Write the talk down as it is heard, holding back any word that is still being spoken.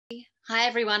Hi,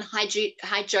 everyone. Hi,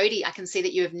 Jody. I can see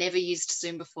that you have never used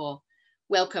Zoom before.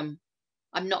 Welcome.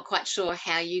 I'm not quite sure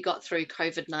how you got through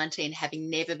COVID-19 having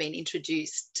never been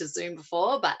introduced to Zoom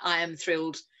before, but I am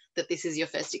thrilled that this is your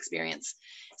first experience.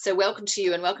 So welcome to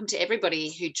you and welcome to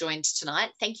everybody who joined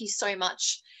tonight. Thank you so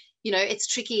much. You know, it's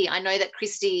tricky. I know that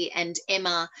Christy and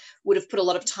Emma would have put a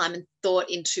lot of time and thought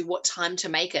into what time to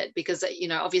make it because, you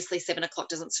know, obviously 7 o'clock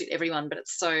doesn't suit everyone, but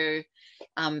it's so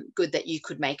good that you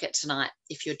could make it tonight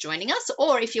if you're joining us,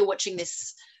 or if you're watching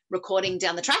this recording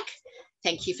down the track,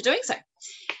 thank you for doing so.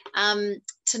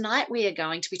 Tonight we are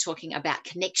going to be talking about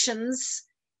connections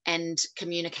and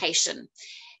communication.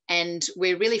 And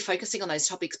we're really focusing on those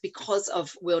topics because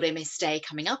of World MS Day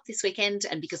coming up this weekend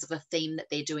and because of a theme that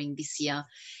they're doing this year.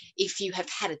 If you have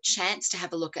had a chance to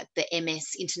have a look at the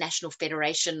MS International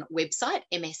Federation website,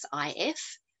 MSIF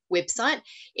website,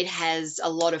 it has a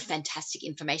lot of fantastic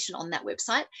information on that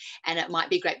website, and it might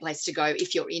be a great place to go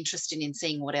if you're interested in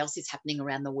seeing what else is happening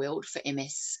around the world for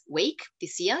MS Week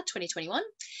this year, 2021.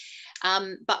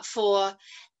 But for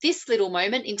this little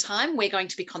moment in time, we're going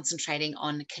to be concentrating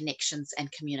on connections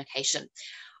and communication.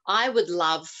 I would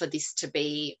love for this to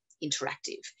be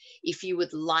interactive. If you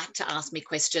would like to ask me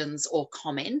questions or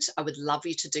comment, I would love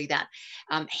you to do that.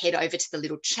 Head over to the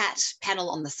little chat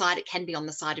panel on the side. It can be on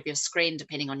the side of your screen,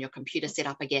 depending on your computer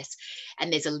setup, I guess.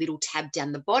 And there's a little tab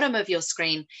down the bottom of your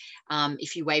screen.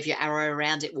 If you wave your arrow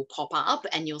around, it will pop up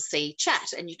and you'll see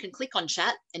chat. And you can click on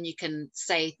chat and you can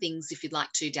say things if you'd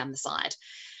like to down the side.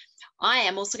 I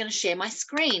am also going to share my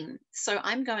screen. So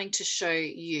I'm going to show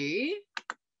you.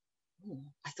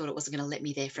 I thought it wasn't going to let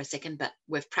me there for a second, but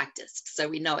we've practiced, so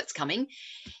we know it's coming.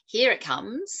 Here it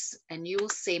comes, and you will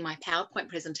see my PowerPoint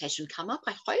presentation come up,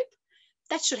 I hope.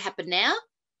 That should happen now.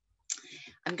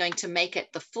 I'm going to make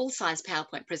it the full-size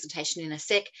PowerPoint presentation in a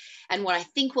sec, and what I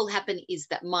think will happen is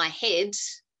that my head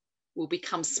will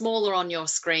become smaller on your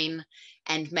screen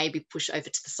and maybe push over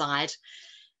to the side,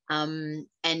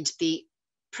 and the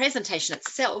presentation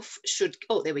itself should,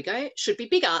 oh, there we go, should be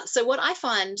bigger. So what I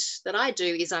find that I do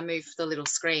is I move the little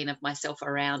screen of myself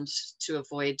around to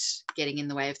avoid getting in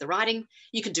the way of the writing.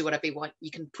 You can do whatever you want.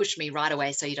 You can push me right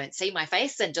away so you don't see my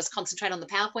face and just concentrate on the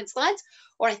PowerPoint slides.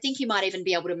 Or I think you might even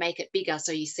be able to make it bigger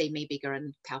so you see me bigger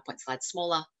and PowerPoint slides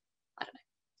smaller. I don't know.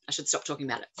 I should stop talking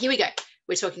about it. Here we go.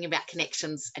 We're talking about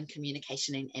connections and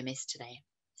communication in MS today.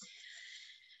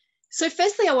 So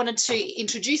firstly, I wanted to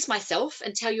introduce myself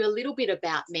and tell you a little bit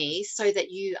about me so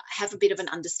that you have a bit of an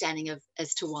understanding of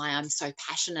as to why I'm so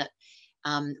passionate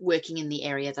working in the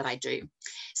area that I do.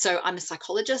 So I'm a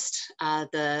psychologist.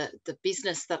 The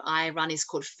business that I run is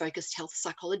called Focused Health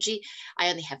Psychology. I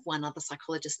only have one other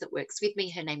psychologist that works with me.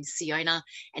 Her name's Siona,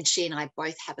 and she and I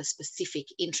both have a specific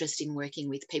interest in working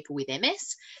with people with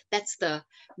MS. That's the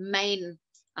main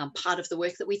part of the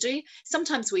work that we do.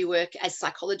 Sometimes we work as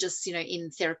psychologists, you know, in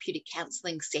therapeutic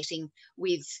counselling setting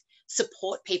with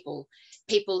support people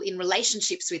in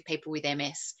relationships with people with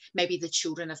MS, maybe the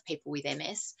children of people with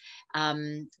MS.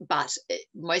 But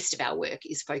most of our work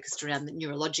is focused around the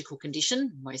neurological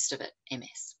condition, most of it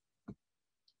MS.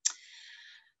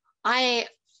 I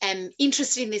am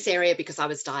interested in this area because I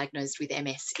was diagnosed with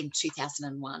MS in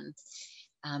 2001.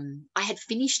 I had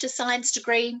finished a science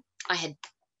degree. I had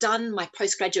done my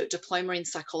postgraduate diploma in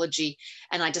psychology,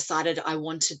 and I decided I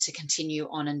wanted to continue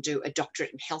on and do a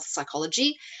doctorate in health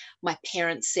psychology. My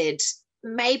parents said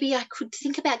maybe I could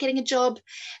think about getting a job,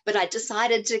 but I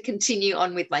decided to continue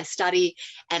on with my study,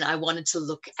 and I wanted to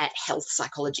look at health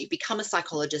psychology, become a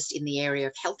psychologist in the area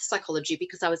of health psychology,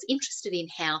 because I was interested in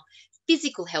how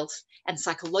physical health and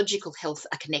psychological health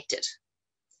are connected.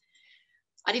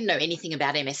 I didn't know anything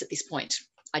about MS at this point.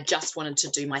 I just wanted to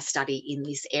do my study in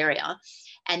this area.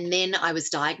 And then I was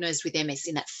diagnosed with MS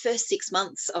in that first 6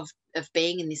 months of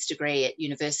being in this degree at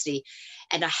university,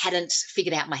 and I hadn't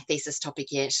figured out my thesis topic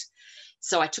yet.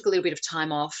 So I took a little bit of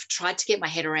time off, tried to get my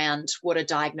head around what a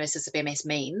diagnosis of MS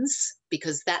means,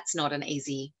 because that's not an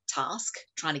easy task,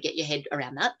 trying to get your head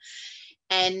around that.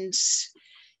 And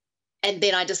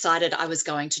then I decided I was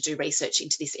going to do research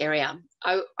into this area.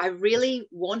 I really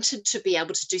wanted to be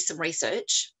able to do some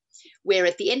research where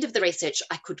at the end of the research,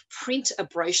 I could print a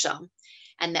brochure,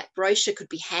 and that brochure could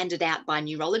be handed out by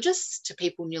neurologists to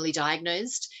people newly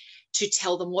diagnosed to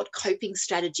tell them what coping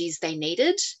strategies they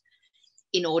needed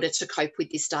in order to cope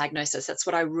with this diagnosis. That's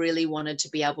what I really wanted to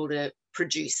be able to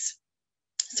produce.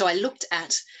 So I looked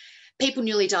at people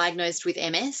newly diagnosed with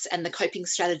MS, and the coping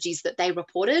strategies that they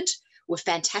reported were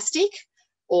fantastic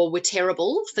or were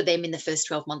terrible for them in the first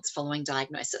 12 months following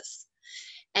diagnosis.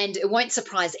 And it won't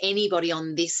surprise anybody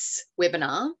on this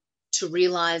webinar to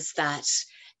realise that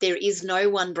there is no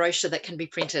one brochure that can be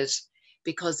printed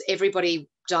because everybody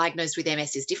diagnosed with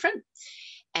MS is different,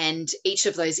 and each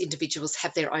of those individuals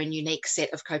have their own unique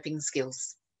set of coping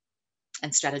skills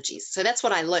and strategies. So that's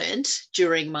what I learned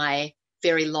during my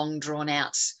very long,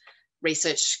 drawn-out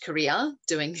research career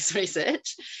doing this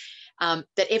research,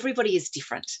 that everybody is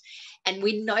different. And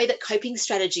we know that coping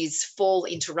strategies fall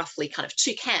into roughly kind of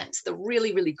two camps, the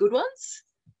really, really good ones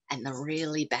and the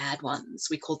really bad ones.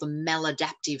 We call them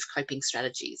maladaptive coping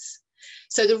strategies.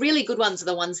 So the really good ones are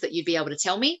the ones that you'd be able to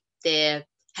tell me. They're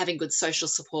having good social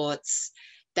supports,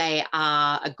 they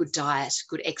are a good diet,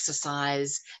 good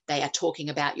exercise, they are talking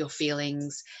about your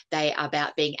feelings, they are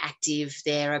about being active,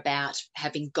 they're about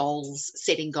having goals,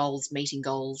 setting goals, meeting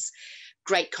goals,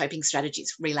 great coping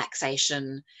strategies,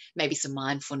 relaxation, maybe some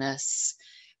mindfulness,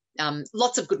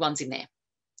 lots of good ones in there.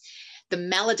 The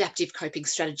maladaptive coping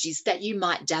strategies that you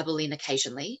might dabble in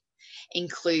occasionally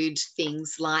include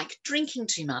things like drinking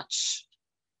too much,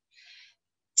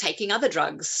 taking other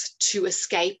drugs to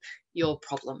escape your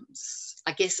problems.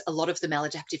 I guess a lot of the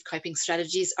maladaptive coping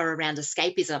strategies are around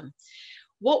escapism.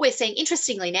 What we're seeing,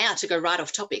 interestingly now, to go right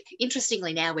off topic,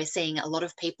 interestingly now we're seeing a lot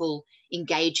of people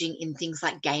engaging in things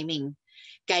like gaming.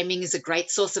 Gaming is a great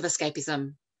source of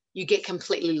escapism. You get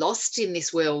completely lost in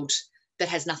this world that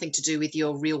has nothing to do with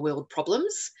your real world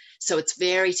problems. So it's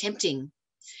very tempting.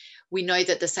 We know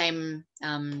that the same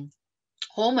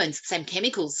hormones, the same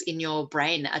chemicals in your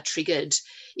brain are triggered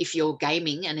if you're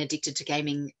gaming and addicted to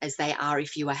gaming as they are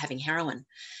if you are having heroin.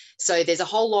 So there's a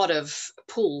whole lot of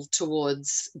pull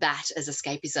towards that as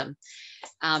escapism.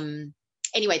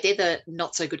 Anyway, they're the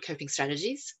not so good coping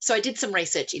strategies. So I did some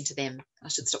research into them. I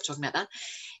should stop talking about that.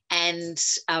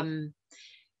 And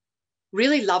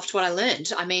really loved what I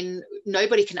learned. I mean,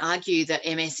 nobody can argue that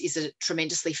MS is a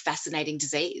tremendously fascinating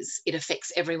disease. It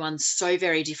affects everyone so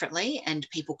very differently, and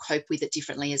people cope with it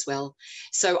differently as well.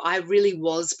 So I really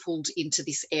was pulled into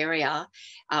this area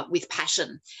with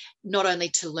passion, not only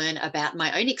to learn about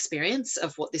my own experience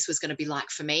of what this was going to be like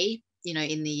for me, you know,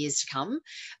 in the years to come,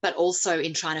 but also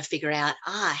in trying to figure out,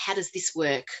 how does this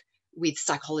work with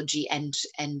psychology and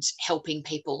helping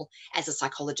people as a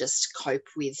psychologist cope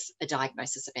with a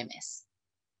diagnosis of MS.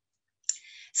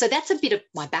 So that's a bit of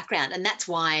my background, and that's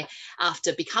why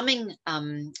after becoming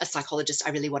a psychologist, I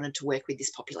really wanted to work with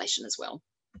this population as well.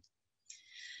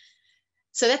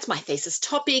 So that's my thesis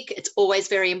topic. It's always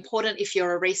very important if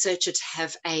you're a researcher to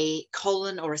have a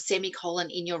colon or a semicolon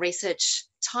in your research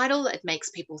title. It makes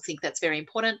people think that's very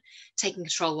important. Taking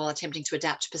control while attempting to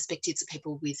adapt to perspectives of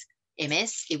people with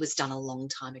MS. It was done a long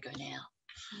time ago now.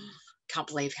 Can't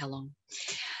believe how long.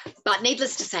 But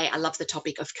needless to say, I love the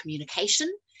topic of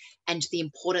communication and the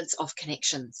importance of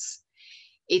connections.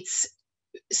 It's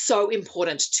so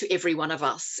important to every one of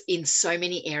us in so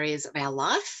many areas of our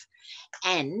life.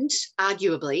 And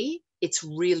arguably, it's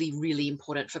really, really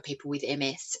important for people with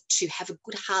MS to have a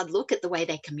good hard look at the way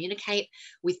they communicate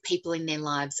with people in their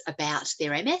lives about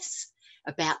their MS,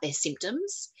 about their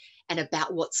symptoms, and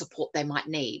about what support they might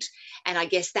need. And I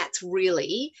guess that's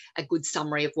really a good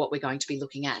summary of what we're going to be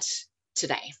looking at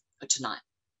today or tonight.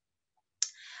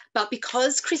 But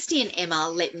because Christy and Emma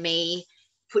let me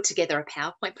put together a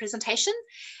PowerPoint presentation,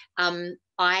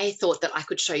 I thought that I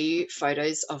could show you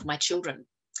photos of my children.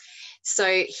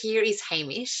 So here is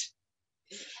Hamish,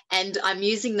 and I'm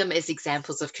using them as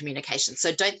examples of communication.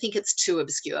 So don't think it's too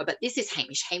obscure, but this is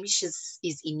Hamish. Hamish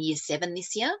is in year 7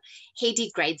 this year. He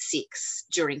did grade 6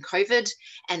 during COVID.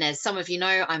 And as some of you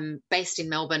know, I'm based in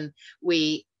Melbourne.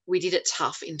 We did it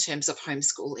tough in terms of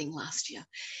homeschooling last year.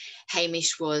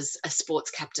 Hamish was a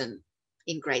sports captain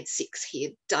in grade 6. He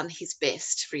had done his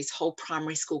best for his whole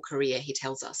primary school career, he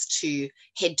tells us, to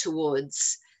head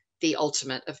towards the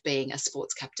ultimate of being a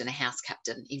sports captain, a house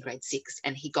captain in grade 6,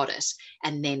 and he got it.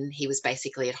 And then he was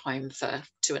basically at home for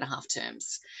 2.5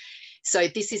 terms. So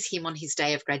this is him on his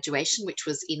day of graduation, which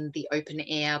was in the open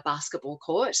air basketball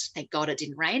court. Thank God it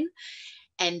didn't rain.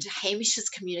 And Hamish's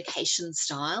communication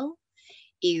style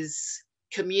is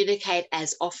communicate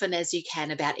as often as you can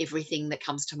about everything that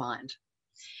comes to mind.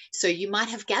 So you might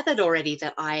have gathered already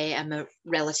that I am a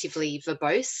relatively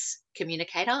verbose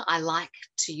communicator. I like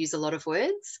to use a lot of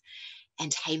words,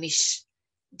 and Hamish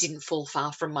didn't fall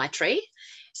far from my tree.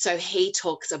 So he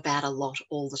talks about a lot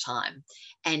all the time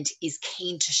and is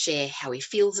keen to share how he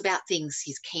feels about things.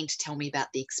 He's keen to tell me about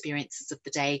the experiences of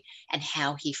the day and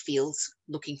how he feels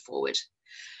looking forward.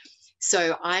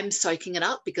 So I'm soaking it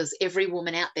up because every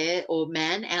woman out there or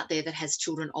man out there that has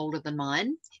children older than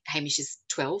mine, Hamish is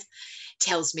 12,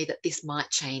 tells me that this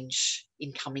might change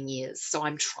in coming years. So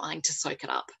I'm trying to soak it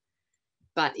up.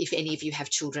 But if any of you have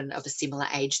children of a similar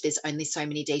age, there's only so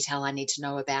many detail I need to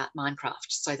know about Minecraft.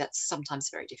 So that's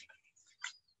sometimes very difficult.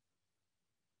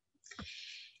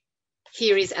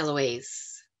 Here is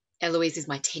Eloise. Eloise is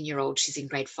my 10-year-old. She's in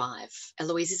grade 5.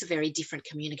 Eloise is a very different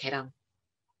communicator.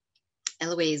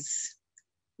 Eloise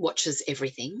watches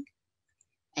everything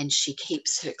and she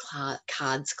keeps her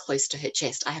cards close to her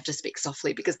chest. I have to speak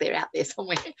softly because they're out there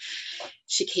somewhere.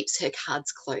 She keeps her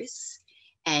cards close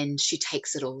and she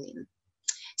takes it all in.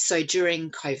 So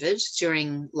during COVID,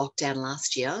 during lockdown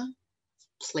last year,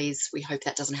 please, we hope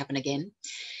that doesn't happen again,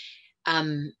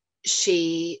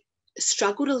 she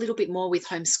struggled a little bit more with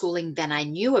homeschooling than I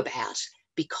knew about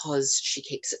because she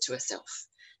keeps it to herself.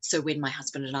 So when my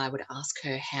husband and I would ask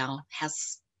her,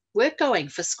 how's work going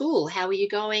for school? How are you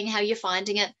going? How are you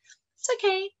finding it? It's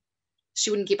okay. She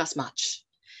wouldn't give us much.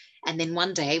 And then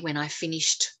one day when I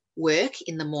finished work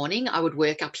in the morning, I would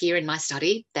work up here in my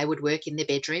study. They would work in their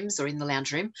bedrooms or in the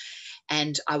lounge room.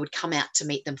 And I would come out to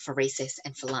meet them for recess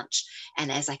and for lunch.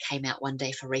 And as I came out one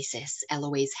day for recess,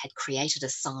 Eloise had created a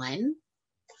sign,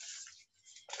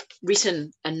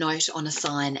 written a note on a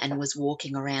sign, and was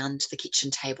walking around the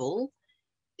kitchen table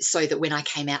so that when I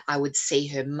came out, I would see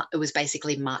her. It was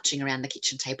basically marching around the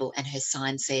kitchen table, and her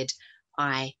sign said,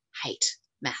 "I hate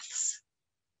maths."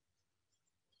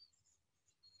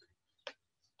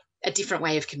 A different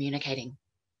way of communicating.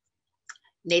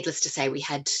 Needless to say,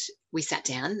 we sat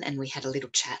down and we had a little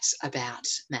chat about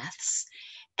maths,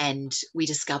 and we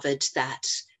discovered that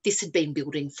this had been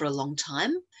building for a long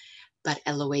time, but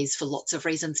Eloise, for lots of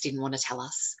reasons, didn't want to tell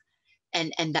us.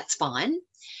 And that's fine.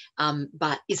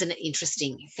 But isn't it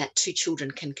interesting that two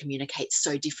children can communicate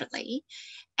so differently,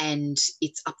 and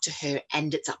it's up to her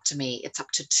and it's up to me. It's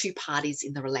up to two parties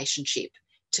in the relationship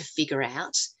to figure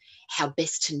out how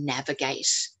best to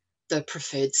navigate the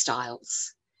preferred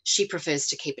styles. She prefers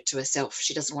to keep it to herself.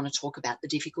 She doesn't want to talk about the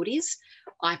difficulties.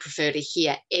 I prefer to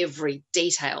hear every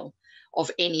detail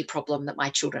of any problem that my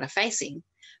children are facing,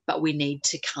 but we need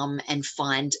to come and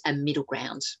find a middle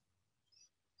ground.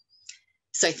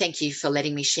 So thank you for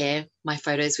letting me share my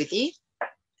photos with you.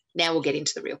 Now we'll get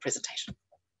into the real presentation.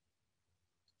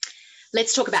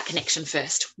 Let's talk about connection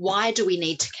first. Why do we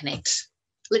need to connect?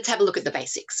 Let's have a look at the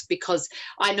basics, because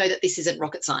I know that this isn't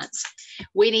rocket science.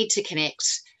 We need to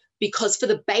connect because for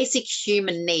the basic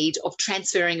human need of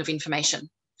transferring of information,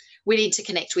 we need to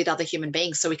connect with other human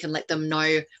beings so we can let them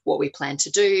know what we plan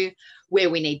to do, where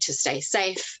we need to stay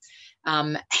safe,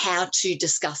 how to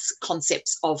discuss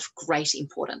concepts of great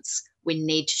importance. We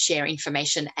need to share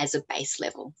information as a base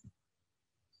level.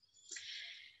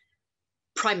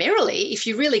 Primarily, if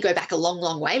you really go back a long,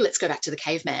 long way, let's go back to the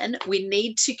caveman, we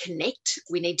need to connect,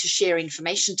 we need to share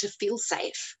information to feel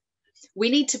safe.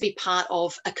 We need to be part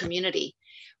of a community.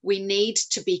 We need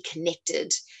to be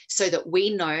connected so that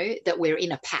we know that we're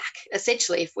in a pack.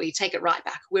 Essentially, if we take it right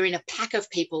back, we're in a pack of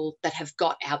people that have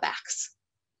got our backs.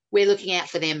 We're looking out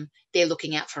for them, they're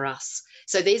looking out for us.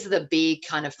 So these are the big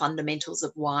kind of fundamentals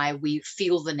of why we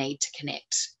feel the need to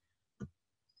connect.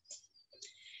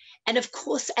 And of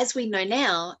course, as we know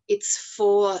now, it's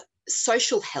for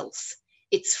social health,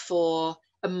 it's for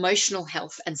emotional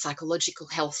health and psychological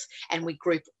health, and we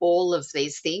group all of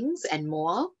these things and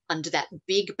more under that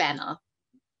big banner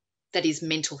that is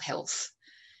mental health.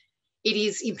 It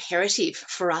is imperative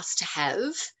for us to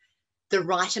have the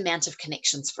right amount of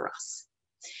connections for us.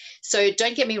 So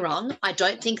don't get me wrong, I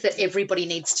don't think that everybody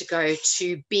needs to go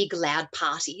to big, loud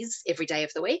parties every day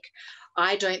of the week.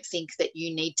 I don't think that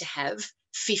you need to have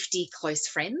 50 close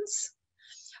friends.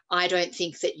 I don't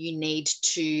think that you need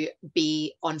to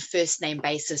be on first name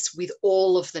basis with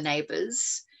all of the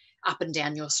neighbours up and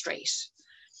down your street.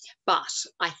 But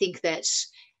I think that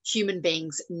human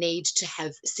beings need to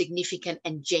have significant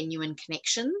and genuine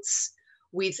connections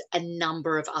with a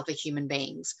number of other human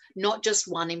beings, not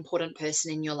just one important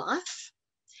person in your life,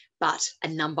 but a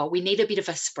number. We need a bit of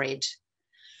a spread.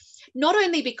 Not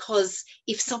only because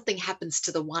if something happens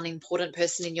to the one important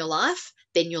person in your life,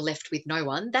 then you're left with no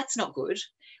one. That's not good.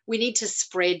 We need to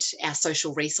spread our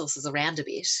social resources around a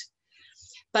bit,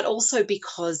 but also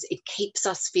because it keeps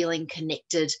us feeling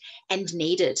connected and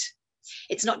needed.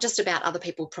 It's not just about other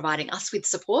people providing us with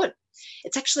support.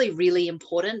 It's actually really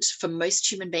important for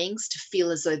most human beings to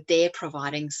feel as though they're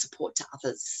providing support to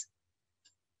others.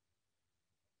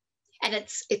 And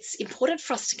it's important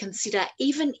for us to consider,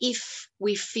 even if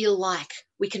we feel like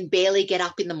we can barely get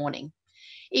up in the morning,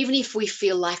 even if we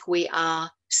feel like we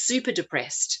are super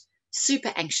depressed,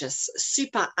 super anxious,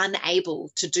 super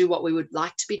unable to do what we would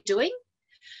like to be doing,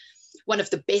 one of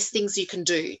the best things you can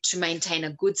do to maintain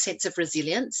a good sense of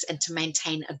resilience and to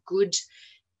maintain a good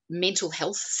mental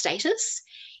health status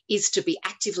is to be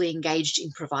actively engaged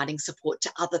in providing support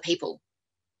to other people.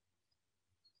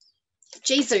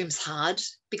 Gee, Zoom's hard,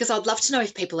 because I'd love to know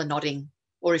if people are nodding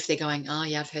or if they're going, oh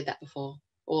yeah, I've heard that before,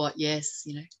 or yes,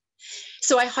 you know.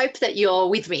 So I hope that you're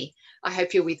with me. I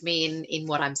hope you're with me in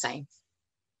what I'm saying.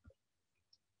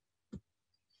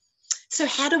 So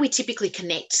how do we typically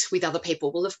connect with other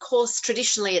people? Well, of course,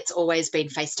 traditionally it's always been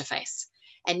face-to-face.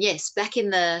 And yes, back in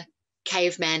the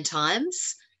caveman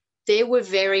times, there were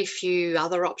very few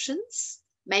other options.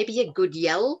 Maybe a good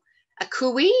yell, a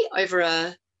cooey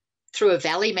through a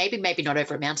valley, maybe not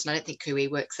over a mountain. I don't think cooey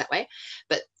works that way,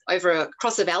 but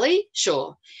across a valley,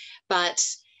 sure. But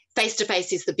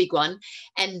face-to-face is the big one.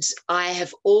 And I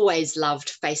have always loved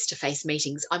face-to-face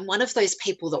meetings. I'm one of those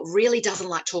people that really doesn't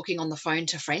like talking on the phone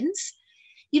to friends.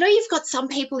 You know, you've got some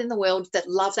people in the world that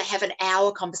they have an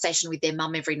hour conversation with their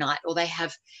mum every night, or they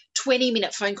have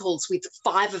 20-minute phone calls with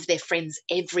 5 of their friends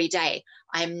every day.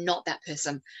 I am not that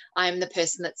person. I am the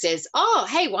person that says, oh,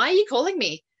 hey, why are you calling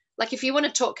me? Like, if you want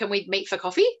to talk, can we meet for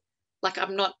coffee? Like,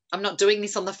 I'm not doing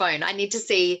this on the phone. I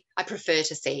prefer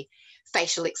to see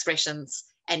facial expressions.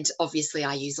 And obviously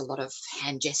I use a lot of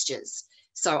hand gestures.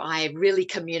 So I really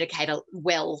communicate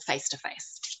well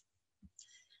face-to-face.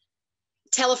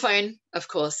 Telephone, of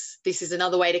course, this is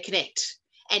another way to connect.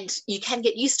 And you can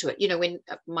get used to it. You know, when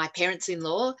my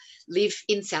parents-in-law live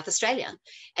in South Australia,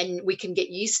 and we can get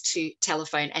used to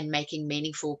telephone and making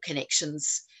meaningful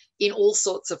connections in all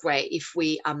sorts of ways if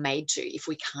we are made to, if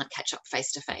we can't catch up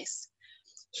face-to-face.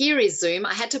 Here is Zoom.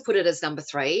 I had to put it as number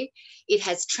 3. It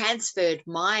has transferred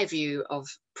my view of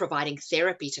providing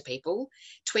therapy to people.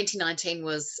 2020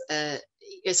 was a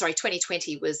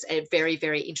very,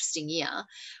 very interesting year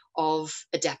of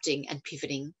adapting and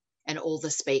pivoting and all the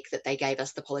speak that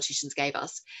the politicians gave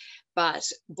us. But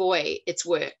boy, it's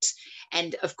worked.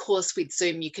 And of course, with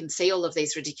Zoom, you can see all of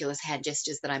these ridiculous hand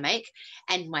gestures that I make,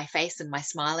 and my face and my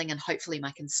smiling, and hopefully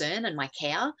my concern and my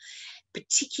care,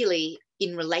 particularly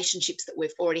in relationships that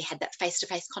we've already had that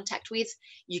face-to-face contact with.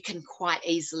 You can quite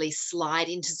easily slide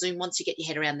into Zoom. Once you get your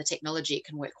head around the technology, it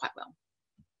can work quite well.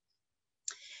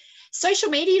 Social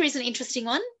media is an interesting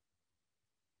one.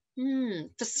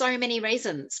 For so many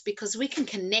reasons, because we can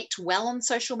connect well on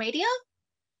social media,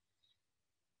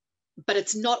 but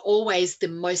it's not always the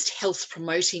most health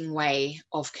promoting way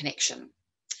of connection.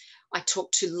 I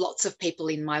talk to lots of people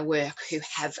in my work who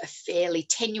have a fairly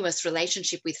tenuous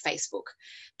relationship with Facebook.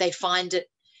 They find it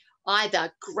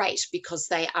either great because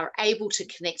they are able to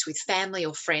connect with family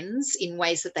or friends in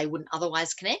ways that they wouldn't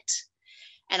otherwise connect.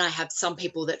 And I have some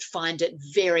people that find it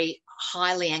very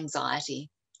highly anxiety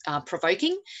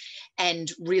provoking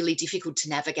and really difficult to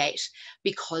navigate,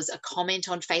 because a comment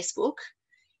on Facebook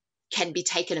can be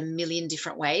taken a million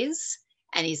different ways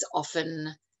and is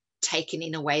often taken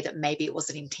in a way that maybe it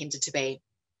wasn't intended to be.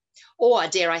 Or,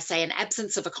 dare I say, an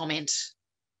absence of a comment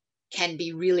can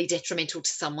be really detrimental to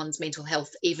someone's mental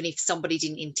health, even if somebody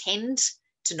didn't intend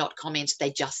to not comment, they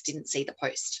just didn't see the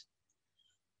post.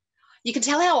 You can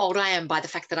tell how old I am by the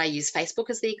fact that I use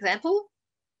Facebook as the example.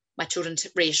 My children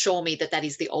reassure me that that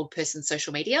is the old person's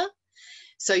social media.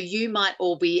 So you might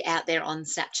all be out there on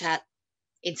Snapchat,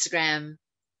 Instagram,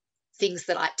 things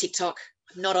that TikTok.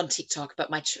 I'm not on TikTok, but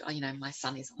my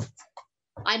son is on.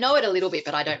 I know it a little bit,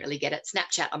 but I don't really get it.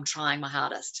 Snapchat, I'm trying my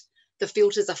hardest. The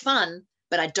filters are fun,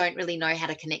 but I don't really know how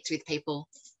to connect with people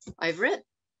over it.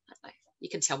 I don't know. You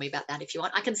can tell me about that if you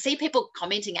want. I can see people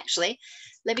commenting, actually.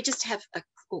 Let me just have a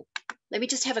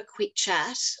quick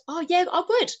chat. Oh, yeah. Oh,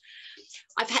 good.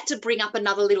 I've had to bring up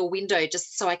another little window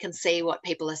just so I can see what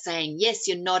people are saying. Yes,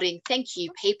 you're nodding. Thank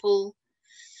you, people.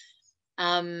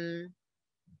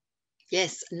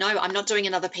 Yes. No, I'm not doing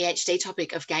another PhD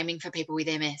topic of gaming for people with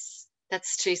MS.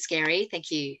 That's too scary. Thank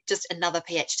you. Just another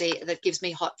PhD that gives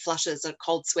me hot flushes or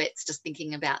cold sweats just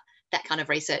thinking about that kind of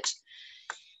research.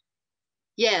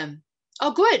 Yeah.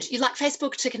 Oh, good. You like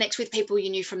Facebook to connect with people you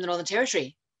knew from the Northern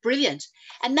Territory. Brilliant.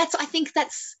 And I think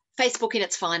that's Facebook in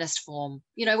its finest form.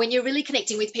 You know, when you're really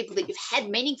connecting with people that you've had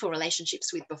meaningful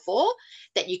relationships with before,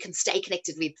 that you can stay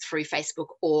connected with through Facebook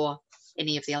or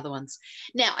any of the other ones.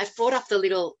 Now, I've brought up the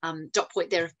little dot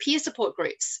point there of peer support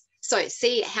groups. So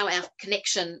see how our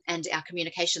connection and our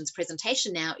communications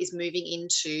presentation now is moving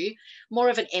into more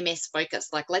of an MS focus.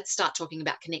 Like, let's start talking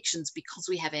about connections because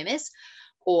we have MS,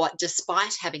 or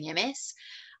despite having MS,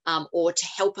 or to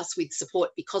help us with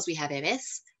support because we have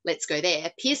MS. Let's go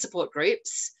there. Peer support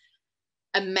groups,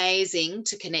 amazing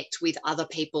to connect with other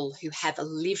people who have a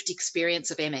lived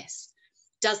experience of MS.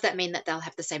 Does that mean that they'll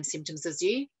have the same symptoms as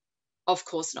you? Of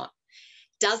course not.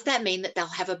 Does that mean that they'll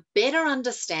have a better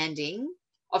understanding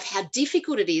of how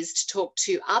difficult it is to talk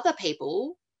to other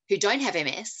people who don't have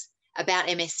MS about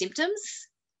MS symptoms?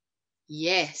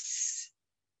 Yes.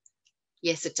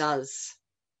 Yes, it does.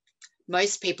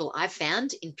 Most people I've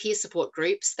found in peer support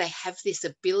groups, they have this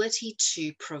ability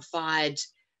to provide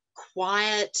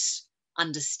quiet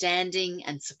understanding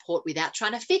and support without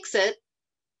trying to fix it.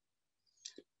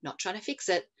 Not trying to fix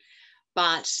it,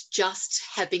 but just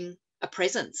having a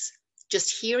presence,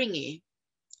 just hearing you,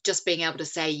 just being able to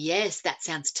say, yes, that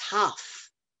sounds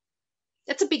tough.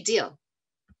 That's a big deal.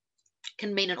 It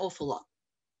can mean an awful lot.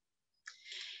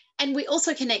 And we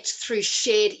also connect through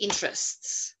shared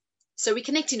interests. So we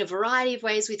connect in a variety of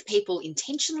ways with people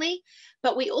intentionally,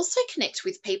 but we also connect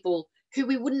with people who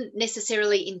we wouldn't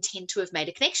necessarily intend to have made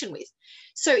a connection with.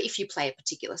 So if you play a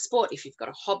particular sport, if you've got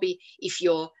a hobby, if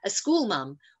you're a school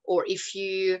mum, or if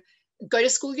you go to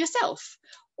school yourself,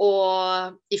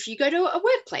 or if you go to a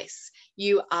workplace,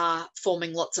 you are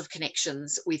forming lots of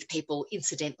connections with people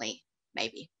incidentally,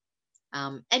 maybe,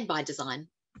 and by design.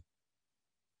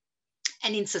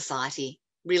 And in society,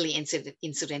 really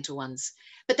incidental ones.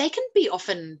 But they can be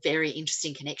often very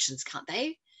interesting connections, can't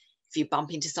they? If you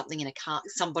bump into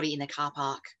somebody in a car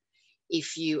park,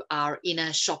 if you are in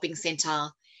a shopping centre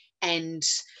and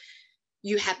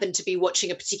you happen to be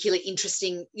watching a particularly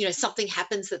interesting, something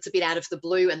happens that's a bit out of the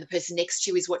blue and the person next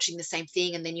to you is watching the same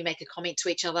thing and then you make a comment to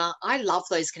each other. I love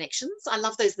those connections. I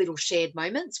love those little shared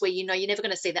moments where you're never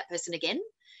going to see that person again,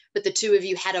 but the two of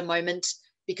you had a moment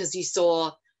because you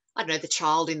saw, I don't know, the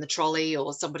child in the trolley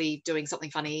or somebody doing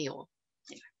something funny, or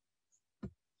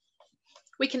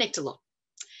we connect a lot.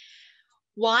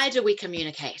 Why do we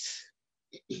communicate?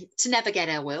 To navigate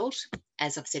our world,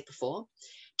 as I've said before,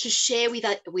 to share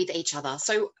with each other.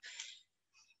 So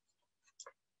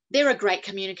there are great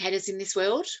communicators in this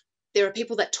world. There are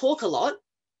people that talk a lot.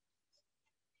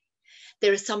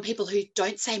 There are some people who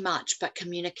don't say much but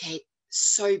communicate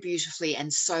so beautifully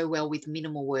and so well with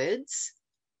minimal words.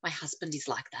 My husband is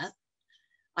like that.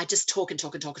 I just talk and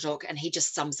talk and talk and talk, and he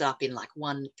just sums it up in like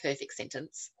one perfect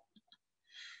sentence.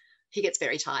 He gets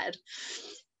very tired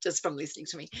just from listening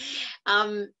to me.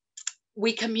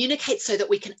 We communicate so that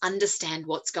we can understand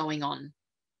what's going on.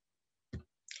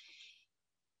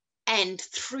 And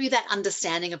through that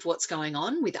understanding of what's going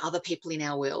on with other people in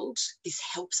our world, this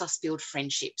helps us build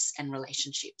friendships and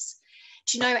relationships.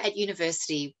 Do you know, at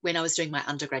university, when I was doing my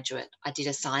undergraduate, I did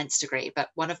a science degree, but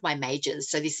one of my majors,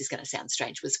 so this is going to sound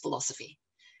strange, was philosophy.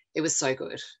 It was so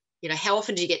good. How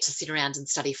often do you get to sit around and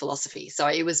study philosophy? So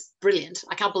it was brilliant.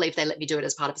 I can't believe they let me do it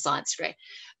as part of a science degree,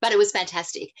 but it was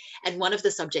fantastic. And one of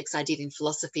the subjects I did in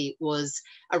philosophy was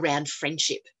around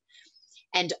friendship.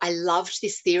 And I loved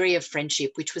this theory of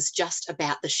friendship, which was just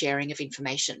about the sharing of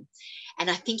information. And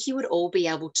I think you would all be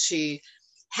able to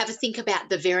have a think about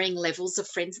the varying levels of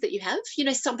friends that you have.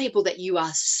 Some people that you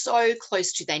are so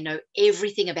close to, they know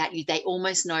everything about you. They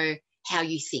almost know how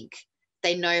you think.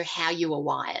 They know how you are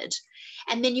wired.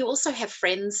 And then you also have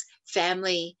friends,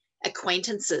 family,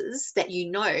 acquaintances that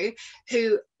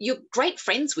who you're great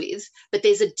friends with, but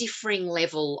there's a differing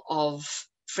level of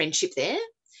friendship there.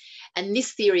 And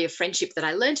this theory of friendship that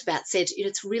I learned about said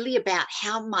it's really about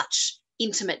how much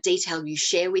intimate detail you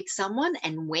share with someone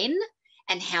and when,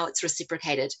 and how it's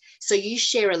reciprocated. So you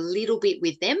share a little bit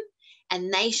with them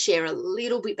and they share a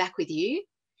little bit back with you.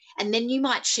 And then you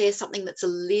might share something that's a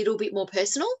little bit more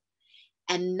personal,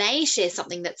 and they share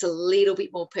something that's a little bit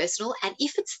more personal. And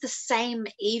if it's the same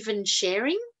even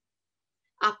sharing,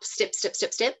 up, step, step,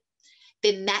 step, step,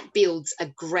 then that builds a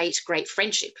great, great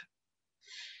friendship.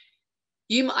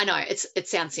 I know it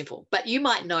sounds simple, but you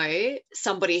might know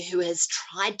somebody who has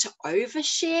tried to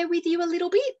overshare with you a little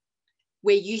bit,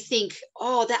 where you think,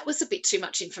 oh, that was a bit too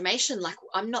much information. Like,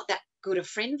 I'm not that good a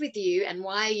friend with you, and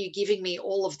why are you giving me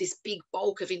all of this big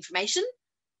bulk of information?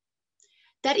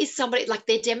 That is somebody, like,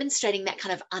 they're demonstrating that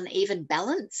kind of uneven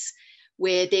balance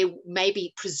where they're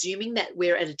maybe presuming that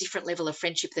we're at a different level of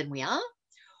friendship than we are.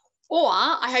 Or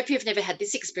I hope you've never had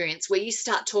this experience where you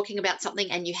start talking about something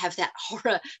and you have that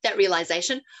horror, that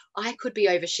realization, I could be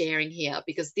oversharing here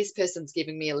because this person's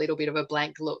giving me a little bit of a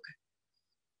blank look.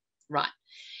 Right.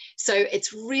 So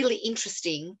it's really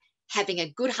interesting having a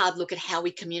good hard look at how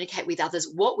we communicate with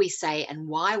others, what we say and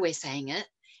why we're saying it,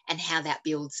 and how that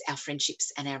builds our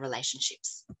friendships and our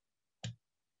relationships.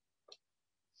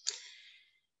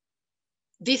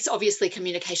 This, obviously,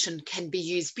 communication can be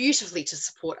used beautifully to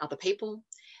support other people,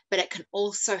 but it can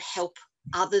also help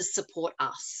others support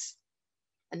us.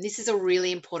 And this is a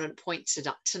really important point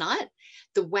tonight.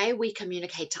 The way we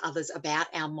communicate to others about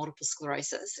our multiple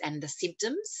sclerosis and the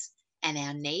symptoms and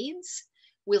our needs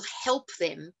will help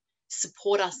them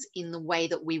support us in the way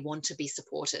that we want to be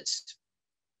supported.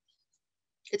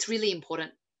 It's really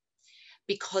important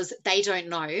because they don't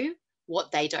know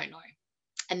what they don't know,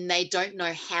 and they don't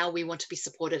know how we want to be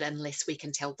supported unless we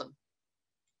can tell them.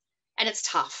 And it's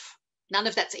tough. None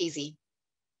of that's easy.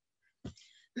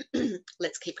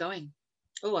 Let's keep going.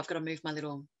 Oh, I've got to move my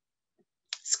little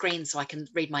screen so I can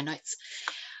read my notes.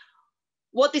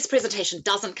 What this presentation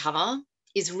doesn't cover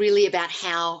is really about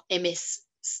how MS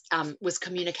was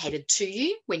communicated to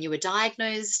you when you were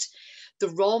diagnosed, the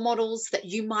role models that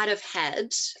you might have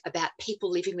had about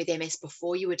people living with MS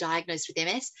before you were diagnosed with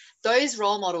MS. Those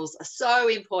role models are so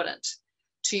important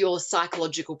to your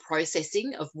psychological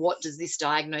processing of what does this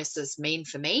diagnosis mean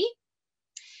for me,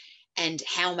 and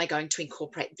how am I going to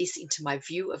incorporate this into my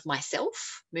view of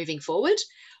myself moving forward.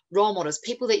 Role models,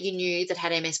 people that you knew that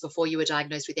had MS before you were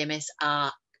diagnosed with MS,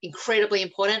 are incredibly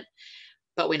important,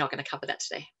 but we're not going to cover that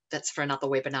today. That's for another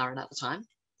webinar another time.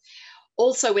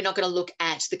 Also, we're not going to look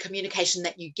at the communication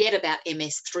that you get about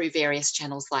MS through various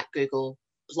channels like Google,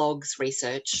 blogs,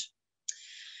 research.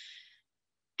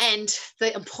 And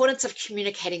the importance of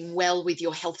communicating well with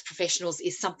your health professionals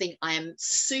is something I am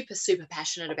super, super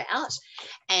passionate about.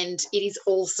 And it is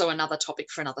also another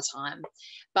topic for another time.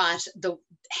 But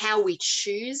how we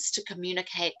choose to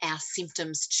communicate our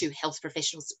symptoms to health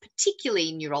professionals,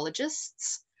 particularly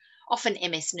neurologists, often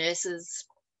MS nurses,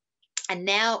 and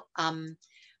now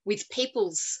with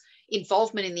people's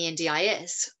involvement in the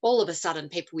NDIS, all of a sudden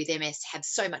people with MS have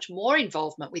so much more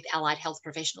involvement with allied health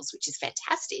professionals, which is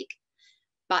fantastic.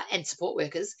 And support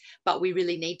workers, but we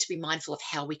really need to be mindful of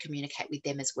how we communicate with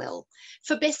them as well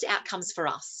for best outcomes for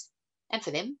us and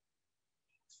for them.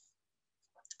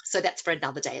 So that's for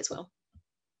another day as well.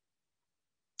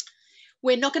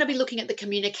 We're not going to be looking at the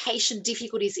communication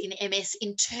difficulties in MS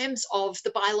in terms of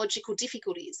the biological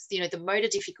difficulties, you know, the motor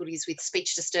difficulties with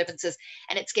speech disturbances,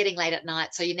 and it's getting late at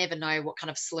night, so you never know what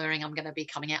kind of slurring I'm going to be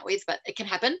coming out with, but it can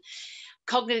happen.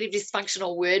 Cognitive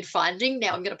dysfunctional word finding.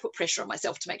 Now I'm going to put pressure on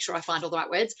myself to make sure I find all the right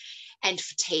words. And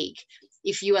fatigue.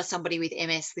 If you are somebody with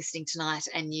MS listening tonight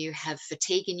and you have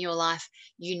fatigue in your life,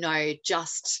 you know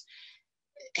just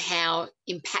how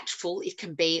impactful it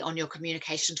can be on your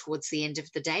communication towards the end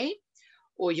of the day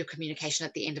or your communication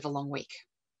at the end of a long week.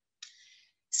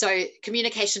 So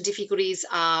communication difficulties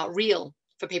are real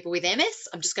for people with MS.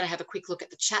 I'm just going to have a quick look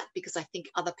at the chat because I think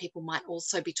other people might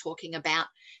also be talking about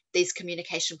these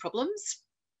communication problems.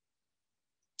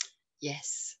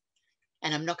 Yes.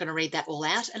 And I'm not going to read that all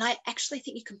out. And I actually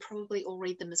think you can probably all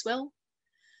read them as well.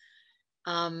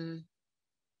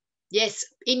 Yes,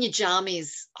 in your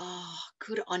jammies. Oh,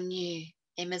 good on you.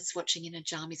 Emma's watching in her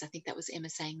jammies. I think that was Emma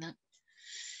saying that.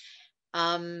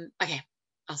 Okay,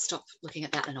 I'll stop looking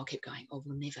at that and I'll keep going, or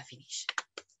we'll never finish.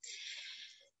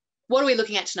 What are we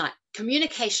looking at tonight?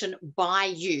 Communication by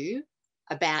you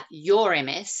about your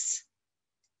MS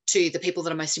to the people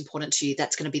that are most important to you.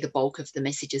 That's going to be the bulk of the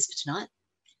messages for tonight.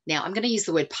 Now, I'm going to use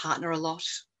the word partner a lot.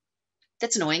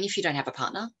 That's annoying if you don't have a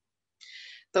partner.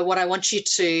 But what I want you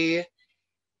to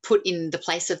put in the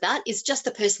place of that is just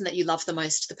the person that you love the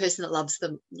most, the person that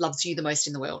loves you the most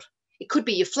in the world. It could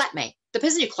be your flatmate, the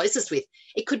person you're closest with.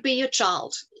 It could be your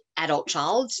child, adult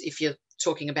child, if you're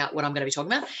talking about what I'm going to be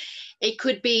talking about. It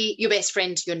could be your best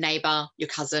friend, your neighbor, your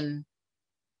cousin,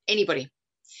 anybody.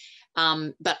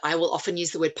 But I will often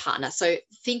use the word partner. So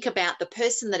think about the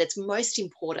person that it's most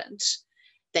important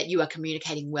that you are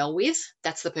communicating well with.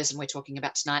 That's the person we're talking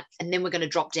about tonight. And then we're going to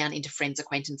drop down into friends,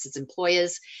 acquaintances,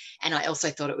 employers. And I also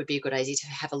thought it would be a good idea to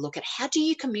have a look at how do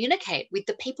you communicate with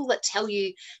the people that tell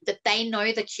you that they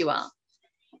know the cure.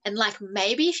 And like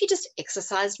maybe if you just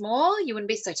exercised more, you wouldn't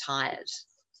be so tired.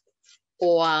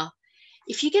 Or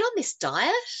if you get on this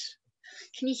diet,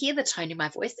 can you hear the tone in my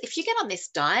voice? If you get on this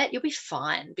diet, you'll be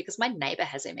fine, because my neighbor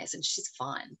has MS and she's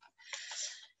fine.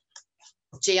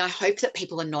 Gee, I hope that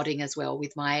people are nodding as well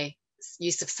with my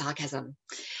use of sarcasm.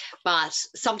 But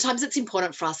sometimes it's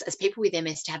important for us as people with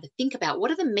MS to have a think about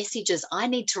what are the messages I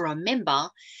need to remember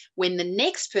when the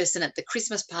next person at the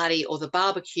Christmas party or the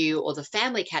barbecue or the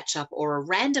family catch-up or a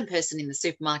random person in the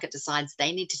supermarket decides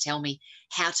they need to tell me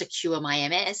how to cure my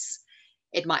MS.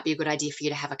 It might be a good idea for you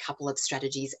to have a couple of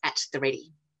strategies at the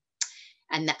ready.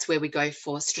 And that's where we go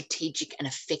for strategic and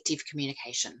effective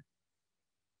communication.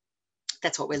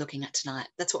 That's what we're looking at tonight.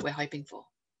 That's what we're hoping for.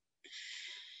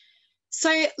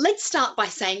 So let's start by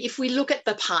saying, if we look at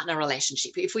the partner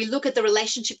relationship, if we look at the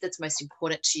relationship that's most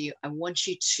important to you, I want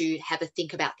you to have a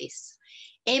think about this.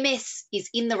 MS is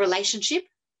in the relationship.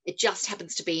 It just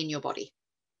happens to be in your body.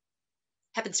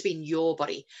 Happens to be in your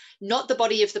body, not the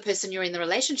body of the person you're in the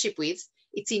relationship with.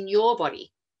 It's in your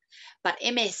body. But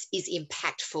MS is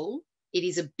impactful. It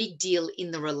is a big deal in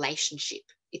the relationship.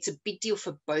 It's a big deal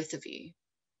for both of you.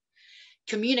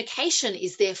 Communication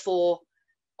is therefore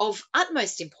of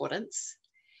utmost importance,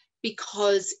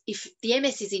 because if the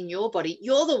MS is in your body,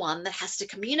 you're the one that has to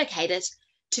communicate it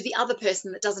to the other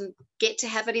person that doesn't get to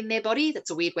have it in their body. That's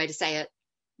a weird way to say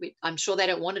it. I'm sure they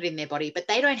don't want it in their body, but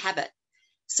they don't have it.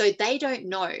 So they don't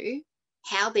know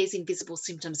how these invisible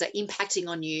symptoms are impacting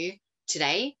on you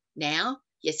today, now,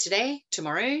 yesterday,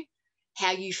 tomorrow,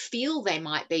 how you feel they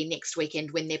might be next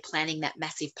weekend when they're planning that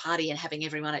massive party and having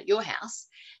everyone at your house.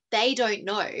 They don't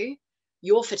know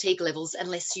your fatigue levels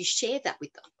unless you share that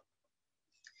with them.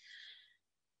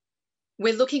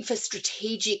 We're looking for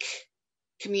strategic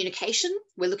communication.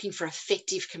 We're looking for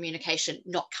effective communication,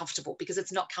 not comfortable, because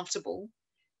it's not comfortable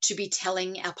to be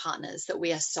telling our partners that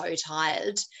we are so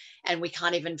tired and we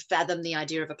can't even fathom the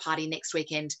idea of a party next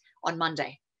weekend on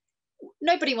Monday.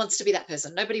 Nobody wants to be that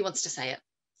person. Nobody wants to say it.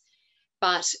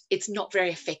 But it's not very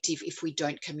effective if we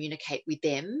don't communicate with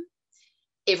them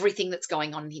everything that's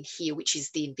going on in here, which is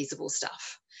the invisible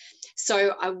stuff.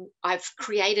 So I've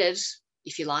created,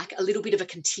 if you like, a little bit of a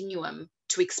continuum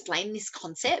to explain this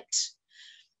concept.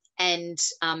 And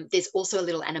there's also a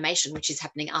little animation which is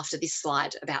happening after this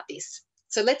slide about this.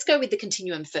 So let's go with the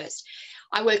continuum first.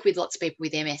 I work with lots of people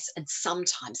with MS, and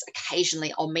sometimes,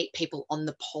 occasionally, I'll meet people on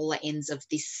the polar ends of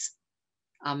this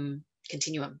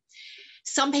continuum.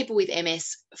 Some people with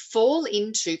MS fall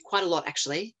into, quite a lot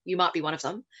actually, you might be one of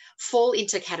them, fall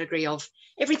into a category of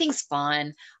everything's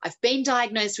fine. I've been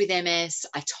diagnosed with MS.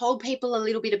 I told people a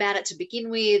little bit about it to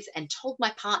begin with and told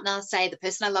my partner, say the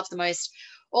person I love the most,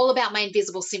 all about my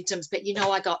invisible symptoms, but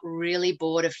I got really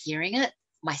bored of hearing it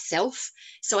myself.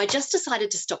 So I just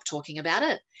decided to stop talking about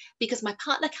it because my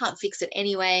partner can't fix it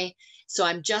anyway. So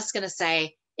I'm just going to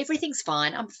say, everything's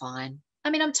fine. I'm fine.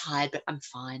 I mean, I'm tired, but I'm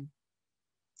fine.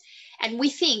 And we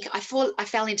think, I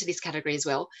fell into this category as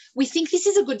well. We think this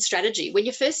is a good strategy. When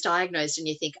you're first diagnosed and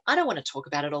you think, I don't want to talk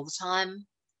about it all the time,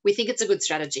 we think it's a good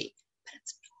strategy, but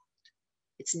it's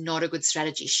not. It's not a good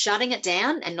strategy. Shutting it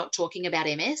down and not talking about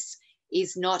MS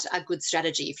is not a good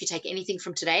strategy. If you take anything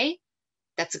from today,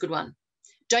 that's a good one.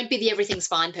 Don't be the everything's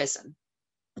fine person.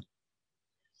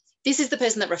 This is the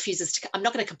person that refuses to, I'm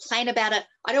not going to complain about it.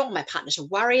 I don't want my partner to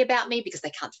worry about me because they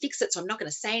can't fix it, so I'm not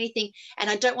going to say anything. And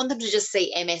I don't want them to just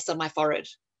see MS on my forehead.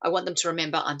 I want them to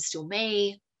remember I'm still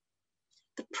me.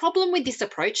 The problem with this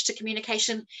approach to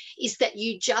communication is that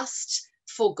you just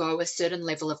forego a certain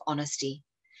level of honesty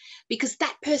because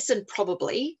that person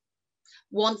probably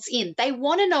wants in. They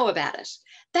want to know about it.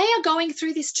 They are going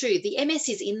through this too. The MS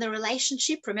is in the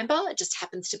relationship, remember? It just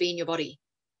happens to be in your body.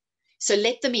 So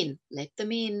let them in. Let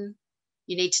them in.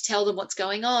 You need to tell them what's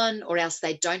going on or else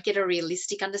they don't get a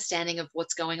realistic understanding of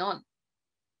what's going on.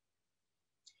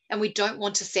 And we don't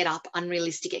want to set up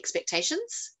unrealistic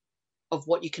expectations of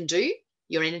what you can do,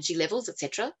 your energy levels,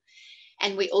 etc.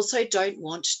 And we also don't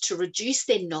want to reduce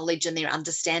their knowledge and their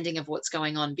understanding of what's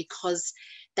going on because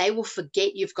they will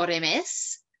forget you've got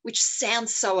MS, which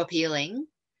sounds so appealing,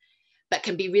 but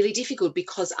can be really difficult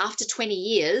because after 20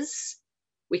 years,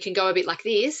 we can go a bit like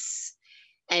this.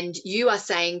 And you are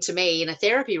saying to me in a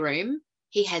therapy room,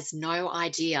 he has no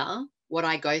idea what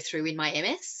I go through in my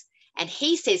MS. And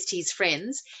he says to his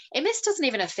friends, MS doesn't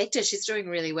even affect her. She's doing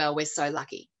really well. We're so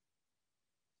lucky.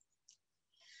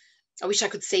 I wish I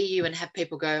could see you and have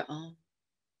people go, oh,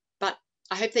 but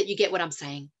I hope that you get what I'm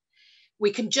saying.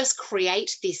 We can just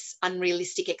create this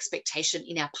unrealistic expectation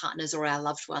in our partners or our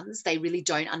loved ones. They really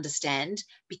don't understand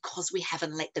because we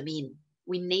haven't let them in.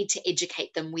 We need to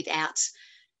educate them without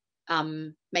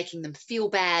making them feel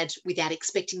bad, without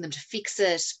expecting them to fix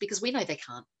it, because we know they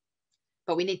can't.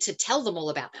 But we need to tell them all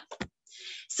about that.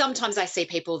 Sometimes I see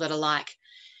people that are like,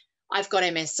 I've got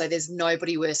MS, so there's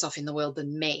nobody worse off in the world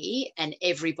than me, and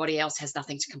everybody else has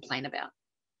nothing to complain about.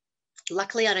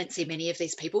 Luckily, I don't see many of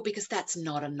these people because that's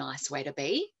not a nice way to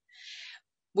be.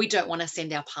 We don't want to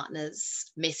send our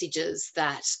partners messages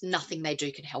that nothing they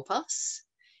do can help us.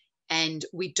 And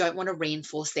we don't want to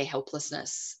reinforce their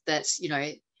helplessness that,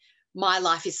 my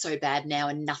life is so bad now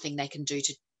and nothing they can do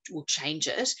will change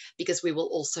it, because we will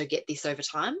also get this over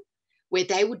time where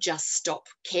they will just stop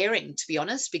caring, to be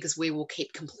honest, because we will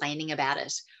keep complaining about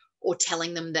it or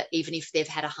telling them that even if they've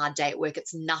had a hard day at work,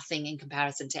 it's nothing in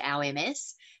comparison to our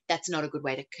MS. That's not a good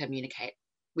way to communicate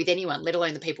with anyone, let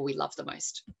alone the people we love the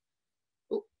most.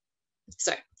 Ooh.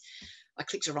 So I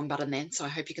clicked the wrong button then, so I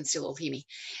hope you can still all hear me.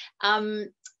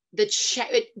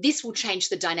 This will change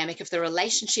the dynamic of the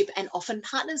relationship, and often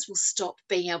partners will stop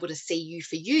being able to see you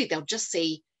for you. They'll just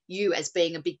see you as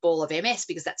being a big ball of MS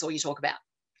because that's all you talk about.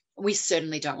 We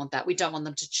certainly don't want that. We don't want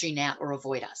them to tune out or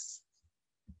avoid us.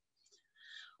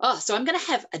 Oh, so I'm going to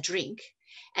have a drink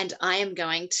and I am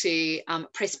going to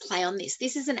press play on this.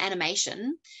 This is an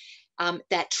animation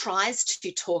that tries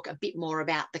to talk a bit more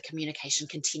about the communication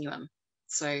continuum.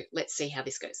 So let's see how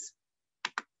this goes.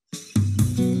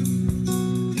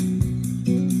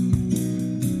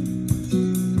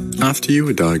 After you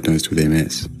were diagnosed with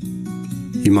MS,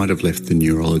 you might have left the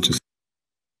neurologist.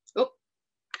 Oh,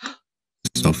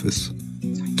 office,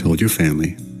 told your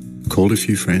family, called a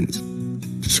few friends,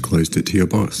 disclosed it to your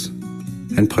boss,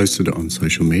 and posted it on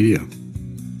social media.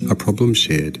 A problem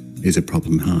shared is a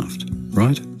problem halved,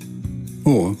 right?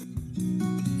 Or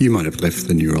you might have left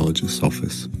the neurologist's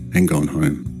office and gone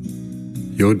home.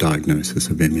 Your diagnosis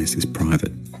of MS is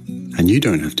private, and you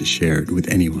don't have to share it with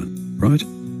anyone, right?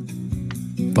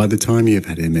 By the time you have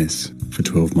had MS for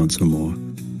 12 months or more,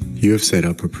 you have set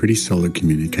up a pretty solid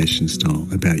communication style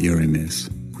about your MS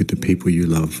with the people you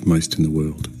love most in the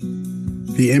world.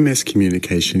 The MS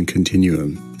communication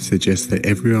continuum suggests that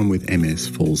everyone with MS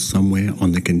falls somewhere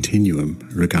on the continuum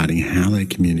regarding how they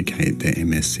communicate their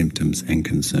MS symptoms and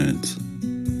concerns.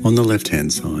 On the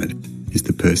left-hand side is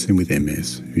the person with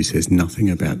MS who says nothing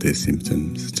about their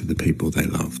symptoms to the people they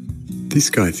love. This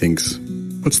guy thinks,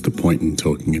 what's the point in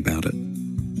talking about it?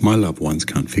 My loved ones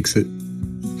can't fix it,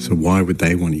 so why would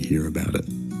they want to hear about it?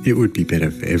 It would be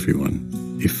better for everyone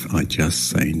if I just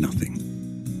say nothing.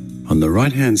 On the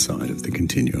right-hand side of the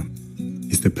continuum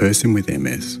is the person with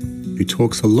MS who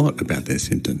talks a lot about their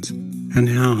symptoms and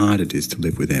how hard it is to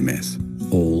live with MS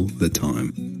all the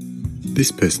time.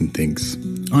 This person thinks,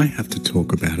 I have to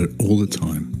talk about it all the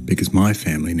time because my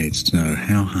family needs to know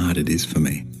how hard it is for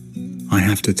me. I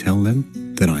have to tell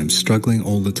them that I am struggling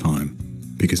all the time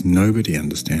because nobody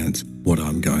understands what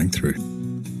I'm going through.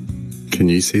 Can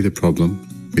you see the problem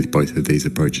with both of these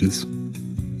approaches?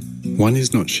 One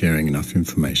is not sharing enough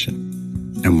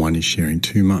information, and one is sharing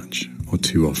too much or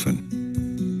too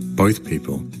often. Both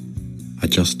people are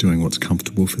just doing what's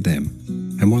comfortable for them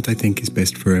and what they think is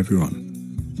best for everyone.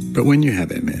 But when you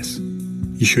have MS,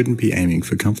 you shouldn't be aiming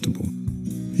for comfortable.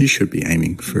 You should be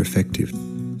aiming for effective.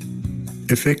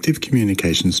 Effective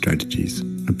communication strategies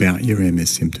about your MS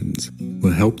symptoms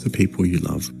will help the people you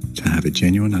love to have a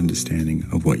genuine understanding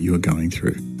of what you are going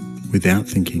through without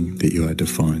thinking that you are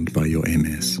defined by your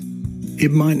MS.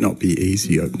 It might not be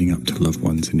easy opening up to loved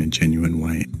ones in a genuine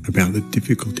way about the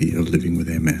difficulty of living with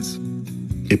MS.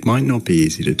 It might not be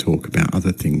easy to talk about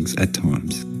other things at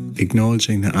times,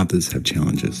 acknowledging that others have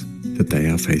challenges that they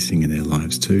are facing in their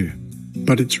lives too.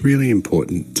 But it's really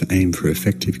important to aim for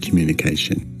effective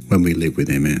communication when we live with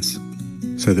MS,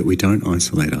 so that we don't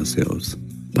isolate ourselves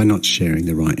by not sharing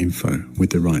the right info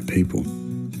with the right people,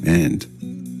 and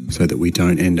so that we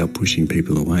don't end up pushing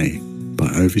people away by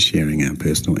oversharing our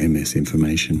personal MS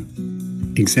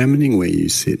information. Examining where you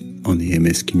sit on the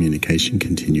MS communication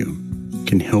continuum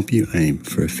can help you aim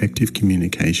for effective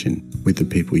communication with the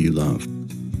people you love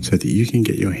so that you can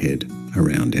get your head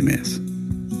around MS.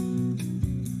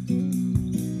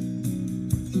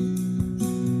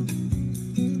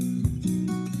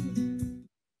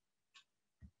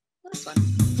 Last one.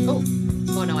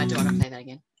 Oh no, I don't want to play that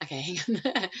again. Okay, hang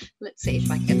on. Let's see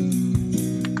if I can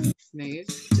move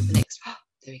to the next. Oh,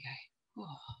 there we go.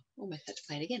 Oh, almost had to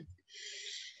play it again.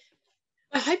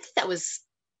 I hope that was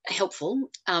helpful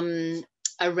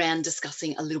around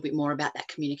discussing a little bit more about that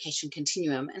communication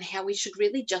continuum and how we should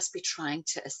really just be trying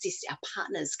to assist our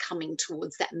partners coming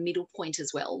towards that middle point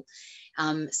as well,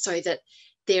 so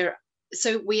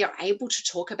we are able to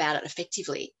talk about it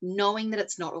effectively, knowing that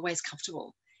it's not always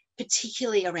comfortable,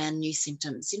 particularly around new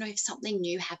symptoms. You know, if something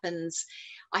new happens,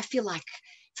 I feel like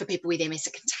for people with MS,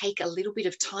 it can take a little bit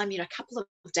of time, a couple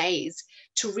of days,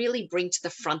 to really bring to the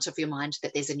front of your mind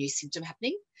that there's a new symptom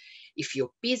happening. If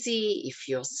you're busy, if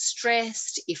you're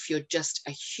stressed, if you're just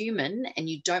a human and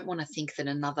you don't want to think that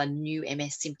another new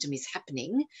MS symptom is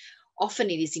happening, often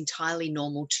it is entirely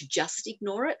normal to just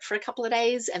ignore it for a couple of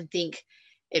days and think,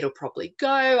 it'll probably go,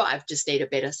 I just need a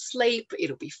better sleep,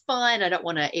 it'll be fine, I don't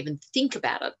want to even think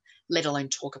about it, let alone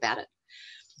talk about it.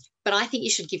 But I think you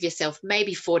should give yourself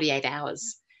maybe 48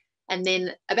 hours. And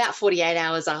then about 48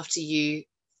 hours after you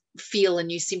feel a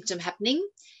new symptom happening,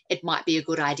 it might be a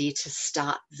good idea to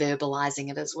start verbalizing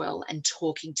it as well and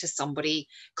talking to somebody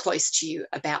close to you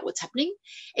about what's happening.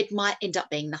 It might end up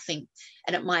being nothing,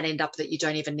 and it might end up that you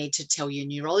don't even need to tell your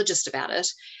neurologist about it,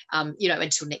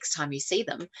 until next time you see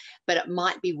them. But it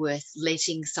might be worth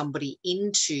letting somebody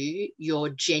into your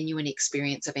genuine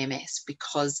experience of MS,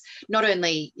 because not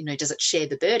only, does it share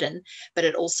the burden, but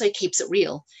it also keeps it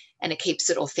real and it keeps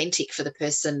it authentic for the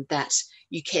person that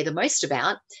you care the most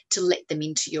about to let them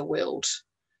into your world.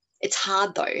 It's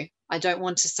hard though. I don't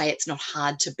want to say it's not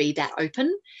hard to be that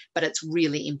open, but it's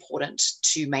really important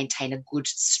to maintain a good,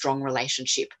 strong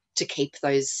relationship to keep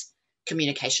those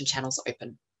communication channels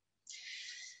open.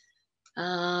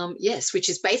 Yes, which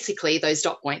is basically those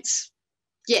dot points.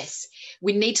 Yes,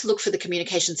 we need to look for the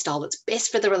communication style that's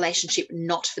best for the relationship,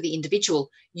 not for the individual,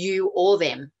 you or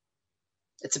them.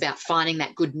 It's about finding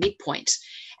that good midpoint.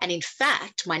 And in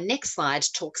fact, my next slide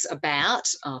talks about,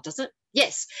 does it?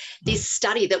 Yes, this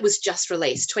study that was just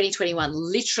released, 2021,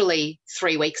 literally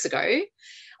 3 weeks ago.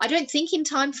 I don't think in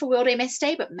time for World MS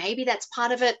Day, but maybe that's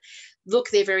part of it. Look,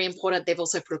 they're very important. They've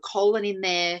also put a colon in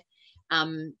there,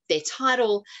 their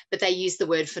title, but they use the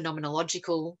word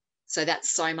phenomenological. So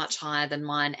that's so much higher than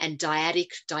mine. And dyadic,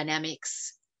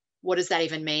 dynamics, what does that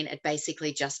even mean? It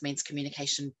basically just means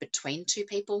communication between two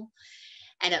people.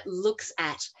 And it looks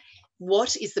at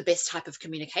what is the best type of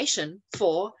communication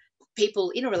for people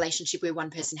in a relationship where one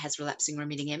person has relapsing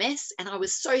remitting MS. And I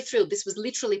was so thrilled. This was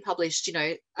literally published,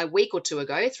 a week or two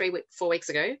ago, 4 weeks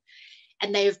ago.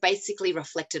 And they have basically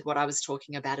reflected what I was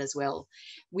talking about as well.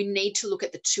 We need to look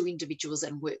at the two individuals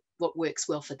and what works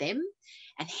well for them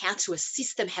and how to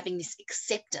assist them having this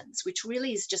acceptance, which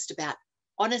really is just about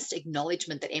honest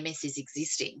acknowledgement that MS is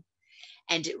existing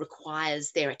and it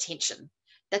requires their attention.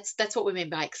 That's what we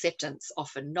mean by acceptance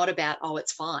often, not about, oh,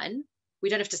 it's fine. We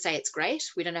don't have to say it's great.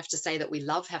 We don't have to say that we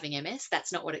love having MS.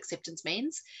 That's not what acceptance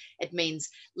means. It means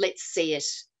let's see it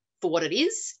for what it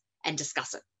is and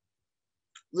discuss it.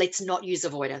 Let's not use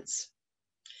avoidance.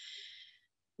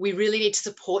 We really need to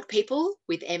support people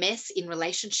with MS in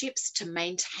relationships to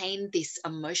maintain this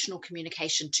emotional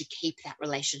communication to keep that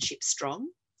relationship strong.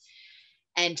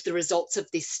 And the results of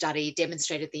this study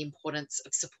demonstrated the importance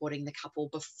of supporting the couple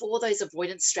before those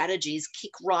avoidance strategies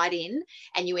kick right in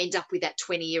and you end up with that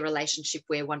 20-year relationship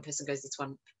where one person goes this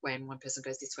one way and one person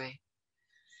goes this way.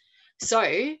 So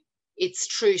it's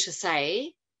true to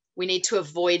say we need to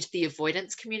avoid the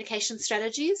avoidance communication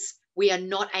strategies. We are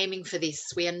not aiming for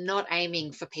this. We are not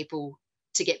aiming for people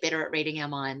to get better at reading our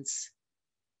minds.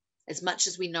 As much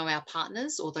as we know our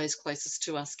partners or those closest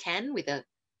to us can with a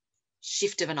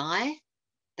shift of an eye,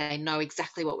 they know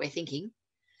exactly what we're thinking.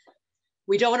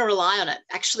 We don't want to rely on it.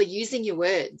 Actually, using your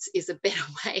words is a better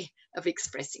way of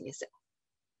expressing yourself.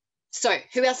 So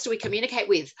who else do we communicate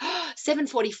with?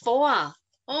 7:44.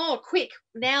 Oh, quick.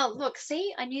 Now, look,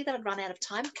 see, I knew that I'd run out of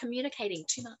time. Communicating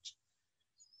too much.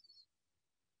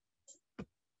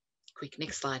 Quick,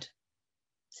 next slide.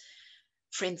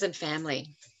 Friends and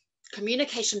family.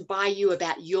 Communication by you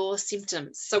about your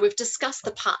symptoms. So we've discussed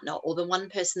the partner or the one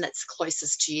person that's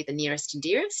closest to you, the nearest and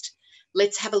dearest.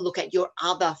 Let's have a look at your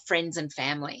other friends and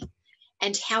family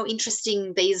and how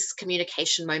interesting these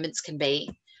communication moments can be,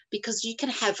 because you can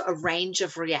have a range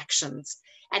of reactions.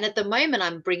 And at the moment,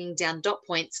 I'm bringing down dot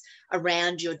points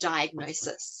around your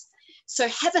diagnosis. So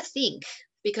have a think,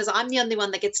 because I'm the only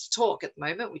one that gets to talk at the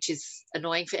moment, which is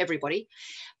annoying for everybody.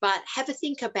 But have a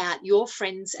think about your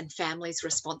friends and family's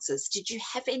responses. Did you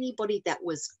have anybody that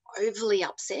was overly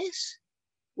upset,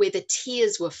 where the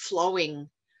tears were flowing,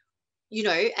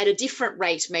 at a different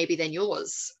rate maybe than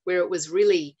yours, where it was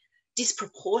really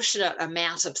disproportionate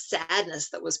amount of sadness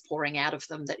that was pouring out of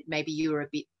them that maybe you were a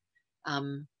bit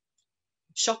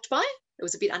shocked by? It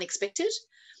was a bit unexpected.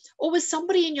 Or was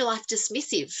somebody in your life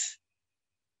dismissive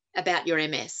about your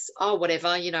MS? Oh, whatever,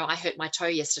 I hurt my toe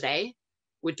yesterday,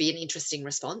 would be an interesting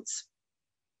response.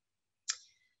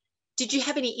 Did you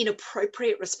have any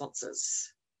inappropriate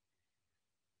responses?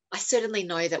 I certainly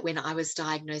know that when I was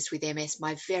diagnosed with MS,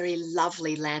 my very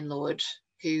lovely landlord,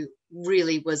 who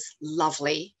really was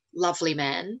lovely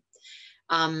man,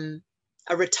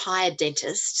 a retired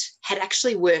dentist, had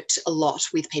actually worked a lot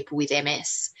with people with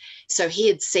MS. So he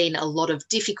had seen a lot of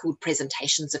difficult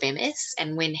presentations of MS.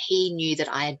 And when he knew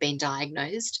that I had been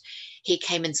diagnosed, he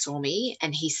came and saw me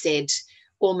and he said,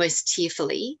 almost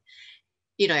tearfully,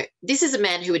 this is a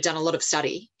man who had done a lot of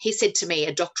study. He said to me,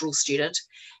 a doctoral student,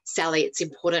 Sally, it's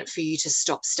important for you to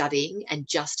stop studying and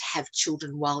just have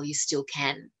children while you still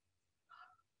can.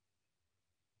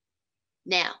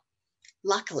 Now,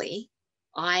 luckily,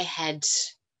 I had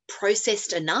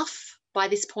processed enough by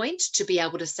this point to be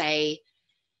able to say,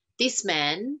 this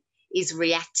man is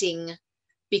reacting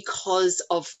because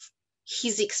of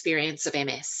his experience of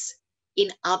MS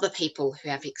in other people who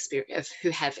have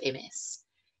MS.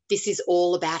 This is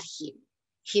all about him.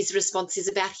 His response is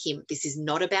about him. This is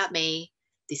not about me.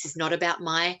 This is not about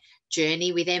my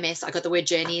journey with MS. I got the word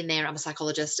journey in there. I'm a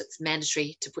psychologist. It's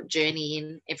mandatory to put journey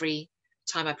in every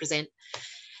time I present.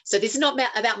 So this is not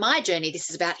about my journey. This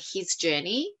is about his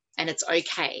journey, and it's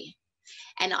okay.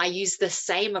 And I use the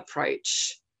same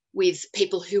approach with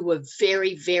people who were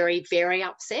very, very, very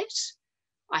upset.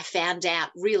 I found out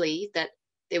really that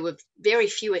there were very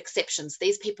few exceptions.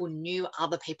 These people knew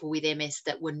other people with MS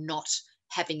that were not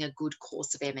having a good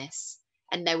course of MS,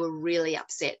 and they were really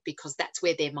upset because that's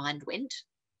where their mind went.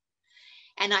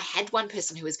 And I had one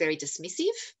person who was very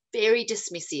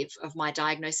dismissive of my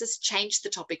diagnosis, changed the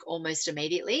topic almost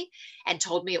immediately and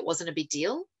told me it wasn't a big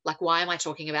deal. Like, why am I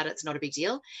talking about it? It's not a big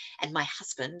deal. And my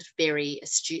husband very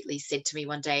astutely said to me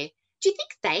one day, do you think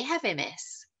they have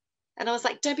MS? And I was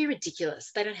like, don't be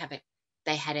ridiculous. They don't have it.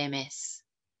 They had MS.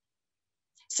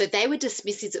 So they were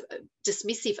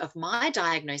dismissive of my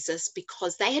diagnosis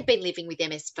because they had been living with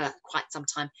MS for quite some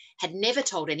time, had never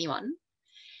told anyone,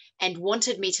 and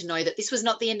wanted me to know that this was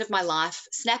not the end of my life,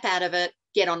 snap out of it,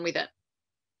 get on with it.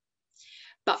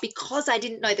 But because I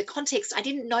didn't know the context, I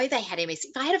didn't know they had MS.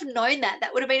 If I had have known that,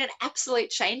 that would have been an absolute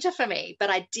changer for me,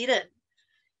 but I didn't.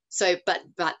 So,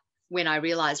 but when I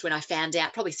found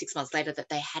out probably 6 months later that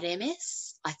they had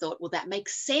MS, I thought, well, that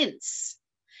makes sense.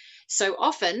 So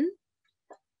often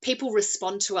people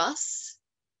respond to us.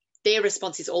 Their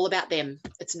response is all about them.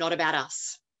 It's not about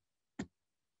us.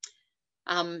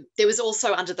 There was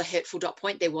also under the hurtful dot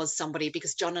point, there was somebody,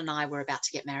 because John and I were about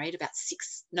to get married about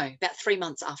 3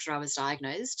 months after I was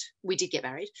diagnosed. We did get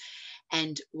married.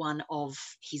 And one of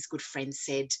his good friends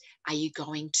said, are you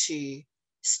going to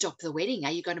stop the wedding?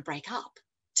 Are you going to break up?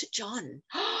 To John.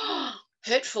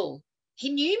 Hurtful. He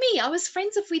knew me. I was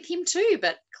friends with him too,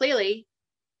 but clearly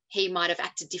he might have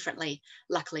acted differently.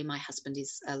 Luckily, my husband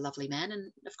is a lovely man,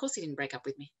 and of course he didn't break up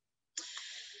with me.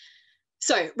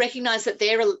 So recognize that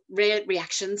their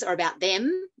reactions are about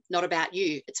them, not about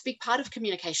you. It's a big part of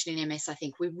communication in MS, I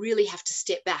think. We really have to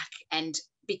step back and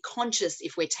be conscious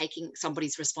if we're taking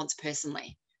somebody's response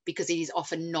personally, because it is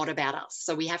often not about us.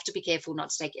 So we have to be careful not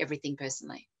to take everything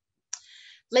personally.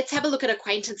 Let's have a look at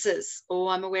acquaintances. Oh,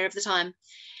 I'm aware of the time.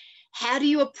 How do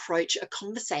you approach a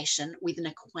conversation with an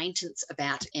acquaintance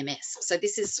about MS? So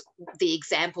this is the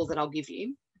example that I'll give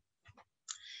you.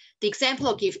 The example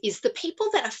I'll give is the people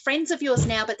that are friends of yours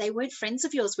now, but they weren't friends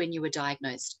of yours when you were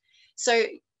diagnosed. So,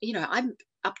 you know, I'm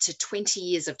up to 20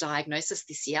 years of diagnosis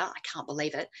this year. I can't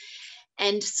believe it.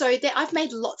 And so I've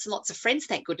made lots and lots of friends,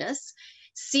 thank goodness,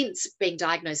 since being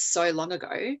diagnosed so long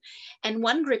ago. And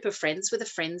one group of friends were the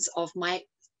friends of my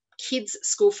kids'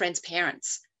 school friends'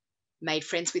 parents. Made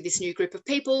friends with this new group of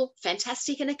people,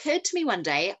 fantastic. And it occurred to me one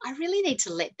day, I really need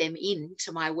to let them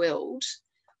into my world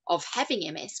of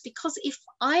having MS, because if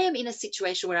I am in a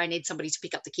situation where I need somebody to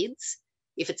pick up the kids,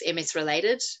 if it's MS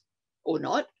related or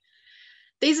not,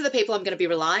 these are the people I'm going to be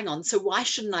relying on. So why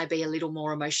shouldn't I be a little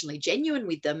more emotionally genuine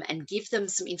with them and give them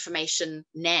some information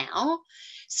now,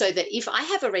 so that if I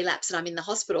have a relapse and I'm in the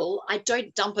hospital, I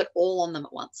don't dump it all on them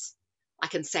at once. I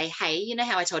can say, hey, you know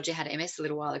how I told you I had MS a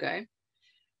little while ago?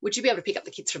 Would you be able to pick up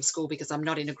the kids from school because I'm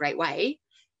not in a great way?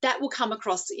 That will come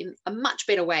across in a much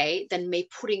better way than me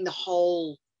putting the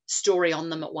whole story on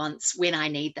them at once when I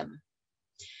need them.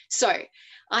 So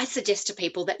I suggest to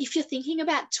people that if you're thinking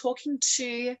about talking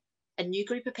to a new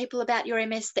group of people about your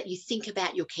MS, that you think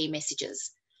about your key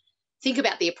messages. Think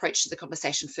about the approach to the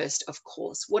conversation first, of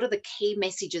course. What are the key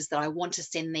messages that I want to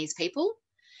send these people?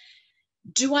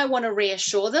 Do I want to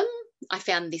reassure them? I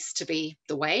found this to be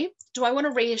the way. Do I want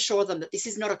to reassure them that this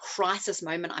is not a crisis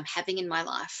moment I'm having in my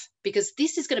life? Because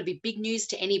this is going to be big news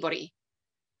to anybody.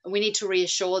 And we need to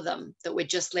reassure them that we're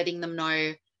just letting them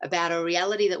know about a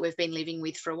reality that we've been living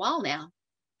with for a while now.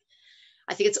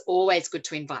 I think it's always good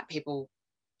to invite people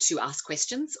to ask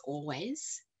questions,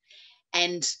 always.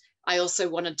 And I also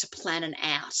wanted to plan an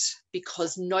out,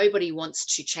 because nobody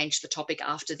wants to change the topic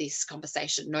after this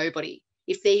conversation. Nobody.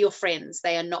 If they're your friends,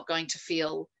 they are not going to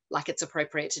feel like it's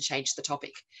appropriate to change the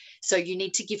topic. So you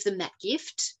need to give them that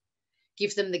gift.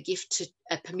 Give them the gift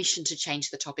to permission to change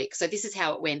the topic. So this is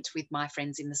how it went with my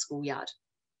friends in the schoolyard.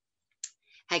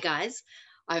 Hey guys,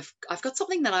 I've got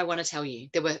something that I want to tell you.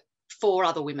 There were three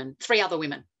other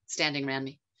women standing around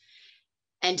me,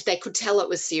 and they could tell it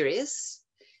was serious,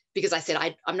 because I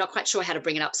said, I'm not quite sure how to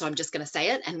bring it up, so I'm just going to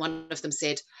say it. And one of them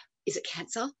said, is it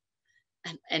cancer?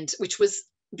 And which was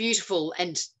beautiful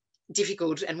and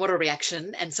difficult, and what a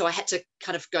reaction. And so I had to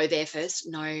kind of go there first.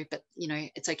 No, but you know,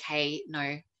 it's okay.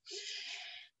 No.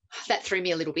 That threw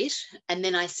me a little bit. And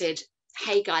then I said,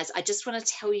 hey guys, I just want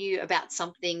to tell you about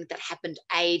something that happened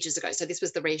ages ago. So this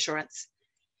was the reassurance.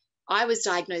 I was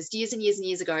diagnosed years and years and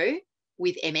years ago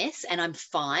with MS, and I'm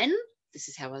fine. This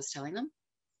is how I was telling them.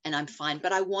 And I'm fine.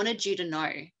 But I wanted you to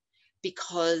know,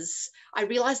 because I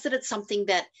realized that it's something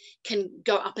that can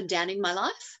go up and down in my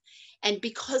life. And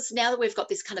because now that we've got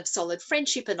this kind of solid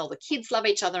friendship and all the kids love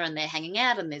each other and they're hanging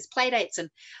out and there's play dates, and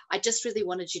I just really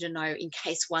wanted you to know, in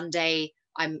case one day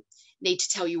I need to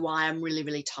tell you why I'm really,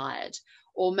 really tired,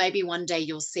 or maybe one day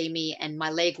you'll see me and my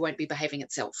leg won't be behaving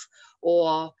itself,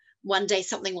 or one day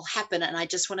something will happen, and I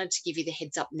just wanted to give you the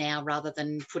heads up now rather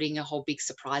than putting a whole big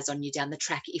surprise on you down the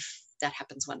track if that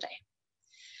happens one day.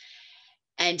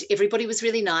 And everybody was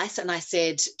really nice. And I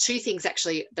said two things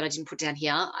actually that I didn't put down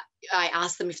here. I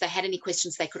asked them if they had any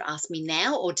questions they could ask me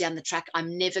now or down the track.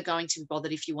 I'm never going to be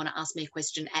bothered if you want to ask me a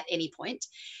question at any point.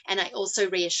 And I also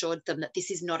reassured them that this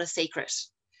is not a secret,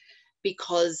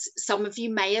 because some of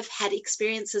you may have had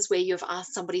experiences where you've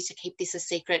asked somebody to keep this a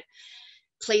secret.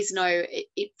 Please know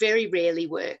it very rarely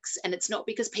works. And it's not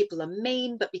because people are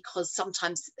mean, but because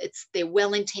sometimes they're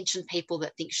well-intentioned people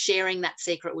that think sharing that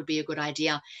secret would be a good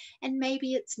idea. And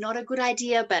maybe it's not a good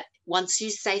idea, but once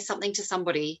you say something to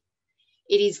somebody,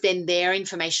 it is then their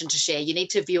information to share. You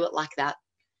need to view it like that.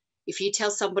 If you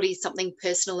tell somebody something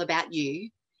personal about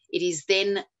you, it is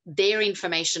then their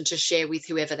information to share with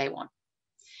whoever they want.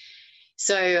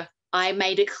 So I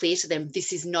made it clear to them,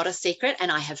 this is not a secret,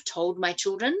 and I have told my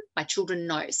children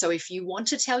know. So if you want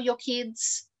to tell your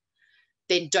kids,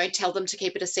 then don't tell them to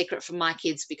keep it a secret from my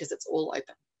kids, because it's all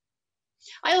open.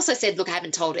 I also said, look, I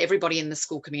haven't told everybody in the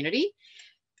school community,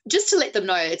 just to let them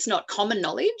know it's not common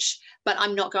knowledge, but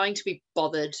I'm not going to be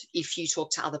bothered if you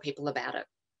talk to other people about it.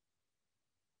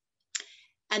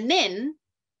 And then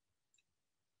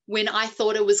when I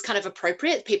thought it was kind of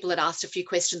appropriate, people had asked a few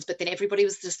questions, but then everybody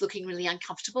was just looking really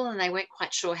uncomfortable and they weren't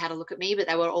quite sure how to look at me, but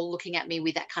they were all looking at me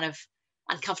with that kind of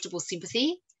uncomfortable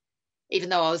sympathy, even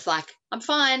though I was like, I'm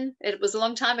fine. It was a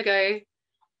long time ago.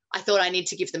 I thought I need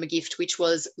to give them a gift, which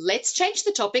was, let's change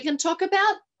the topic and talk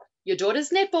about your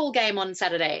daughter's netball game on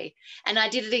Saturday. And I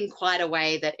did it in quite a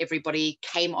way that everybody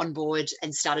came on board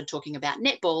and started talking about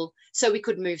netball so we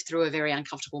could move through a very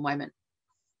uncomfortable moment.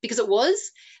 Because it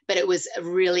was a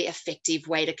really effective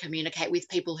way to communicate with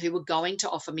people who were going to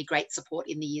offer me great support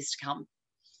in the years to come.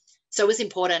 So it was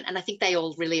important. And I think they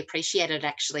all really appreciated it,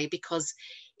 actually, because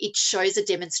it shows a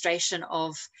demonstration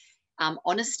of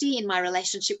honesty in my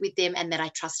relationship with them and that I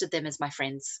trusted them as my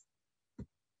friends.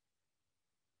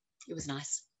 It was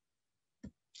nice.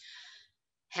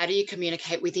 How do you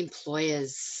communicate with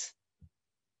employers?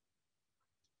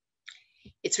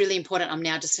 It's really important. I'm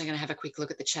now just going to have a quick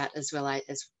look at the chat as well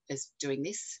as doing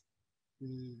this.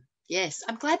 Yes,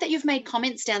 I'm glad that you've made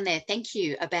comments down there. Thank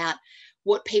you, about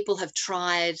what people have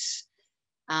tried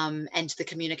and the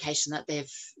communication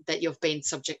that you've been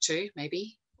subject to,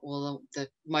 maybe, or the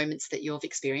moments that you've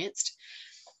experienced.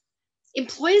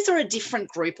 Employers are a different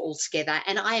group altogether,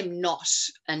 and I am not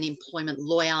an employment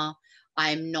lawyer.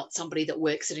 I'm not somebody that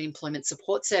works at an employment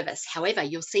support service. However,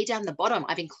 you'll see down the bottom,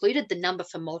 I've included the number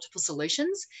for Multiple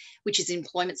Solutions, which is an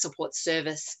employment support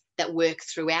service that work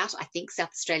throughout, I think, South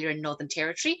Australia and Northern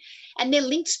Territory. And they're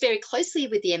linked very closely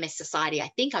with the MS Society.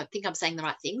 I think I'm saying the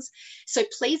right things. So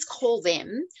please call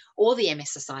them or the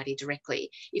MS Society directly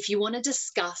if you want to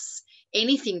discuss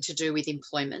anything to do with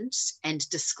employment and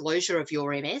disclosure of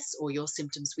your MS or your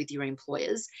symptoms with your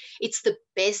employers. It's the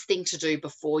best thing to do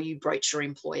before you broach your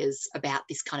employers about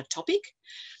this kind of topic.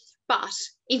 But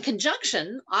in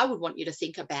conjunction, I would want you to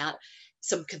think about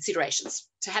some considerations,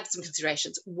 to have some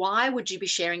considerations. Why would you be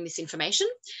sharing this information?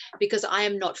 Because I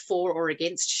am not for or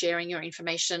against sharing your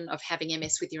information of having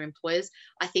MS with your employers.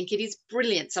 I think it is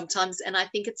brilliant sometimes, and I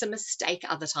think it's a mistake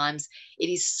other times. It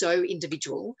is so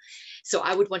individual. So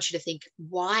I would want you to think,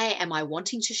 why am I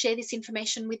wanting to share this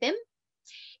information with them?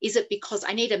 Is it because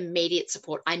I need immediate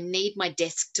support? I need my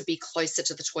desk to be closer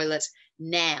to the toilet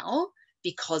now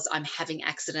because I'm having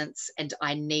accidents and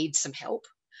I need some help?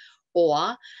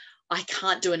 Or I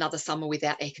can't do another summer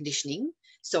without air conditioning,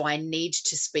 so I need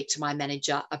to speak to my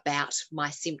manager about my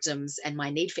symptoms and my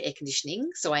need for air conditioning,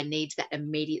 so I need that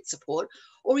immediate support?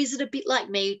 Or is it a bit like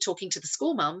me talking to the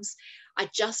school mums? I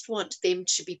just want them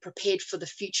to be prepared for the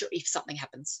future if something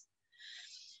happens.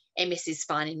 MS is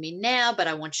fine in me now, but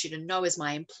I want you to know as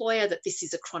my employer that this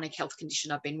is a chronic health condition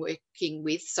I've been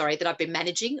that I've been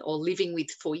managing or living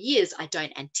with for years. I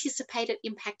don't anticipate it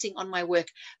impacting on my work,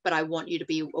 but I want you to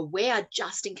be aware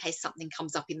just in case something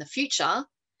comes up in the future.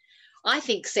 I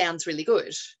think sounds really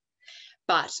good,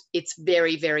 but it's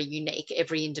very, very unique.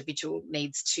 Every individual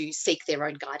needs to seek their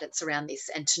own guidance around this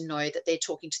and to know that they're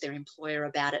talking to their employer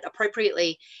about it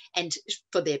appropriately and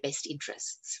for their best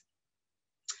interests.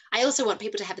 I also want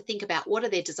people to have a think about, what are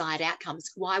their desired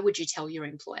outcomes? Why would you tell your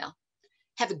employer?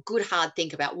 Have a good hard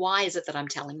think about, why is it that I'm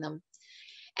telling them?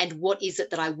 And what is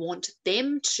it that I want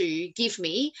them to give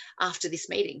me after this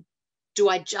meeting? Do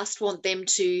I just want them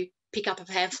to pick up a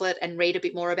pamphlet and read a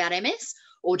bit more about MS?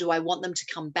 Or do I want them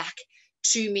to come back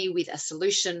to me with a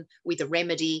solution, with a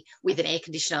remedy, with an air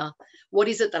conditioner? What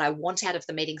is it that I want out of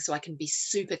the meeting so I can be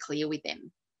super clear with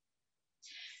them?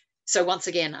 So once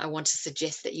again, I want to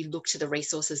suggest that you look to the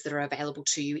resources that are available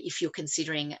to you if you're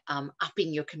considering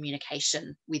upping your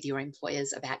communication with your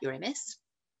employers about your MS.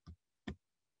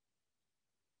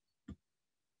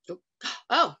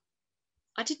 Oh,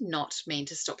 I did not mean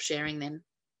to stop sharing them.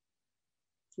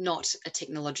 Not a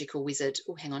technological wizard.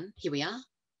 Oh, hang on. Here we are.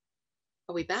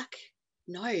 Are we back?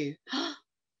 No.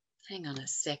 Hang on a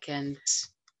second.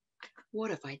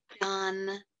 What have I done?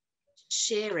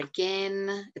 Share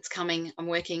again. It's coming. I'm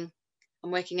working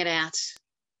it out.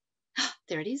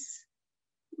 There it is.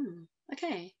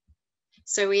 Okay.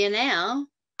 So we are now,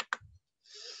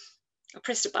 I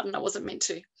pressed a button I wasn't meant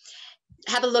to.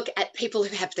 Have a look at people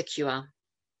who have the cure.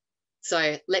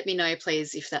 So let me know,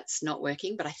 please, if that's not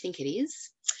working, but I think it is.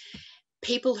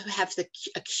 People who have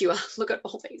a cure, look at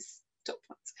all these top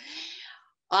points.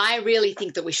 I really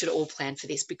think that we should all plan for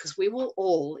this, because we will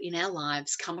all in our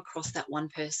lives come across that one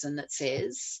person that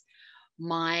says,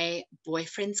 my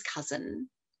boyfriend's cousin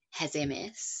has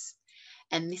MS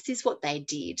and this is what they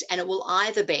did. And it will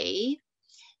either be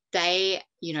they,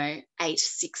 ate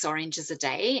 6 oranges a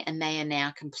day and they are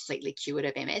now completely cured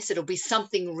of MS. It'll be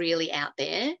something really out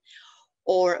there,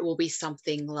 or it will be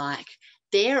something like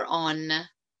they're on,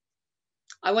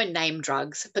 I won't name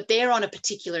drugs, but they're on a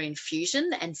particular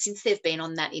infusion. And since they've been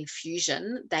on that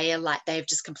infusion, they've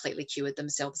just completely cured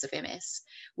themselves of MS.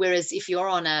 Whereas if you're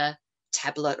on a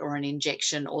tablet or an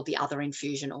injection or the other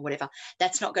infusion or whatever,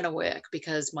 that's not going to work,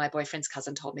 because my boyfriend's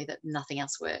cousin told me that nothing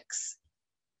else works.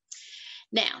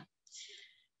 Now,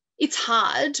 it's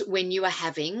hard when you are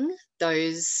having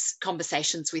those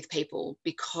conversations with people,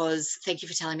 because, thank you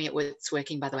for telling me it's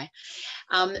working, by the way,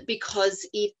 because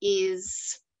it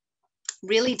is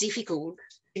really difficult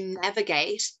to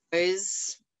navigate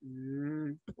those.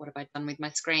 What have I done with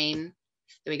my screen?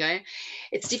 There we go.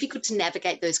 It's difficult to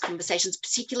navigate those conversations,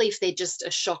 particularly if they're just a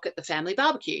shock at the family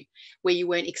barbecue where you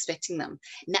weren't expecting them.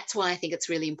 And that's why I think it's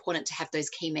really important to have those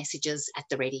key messages at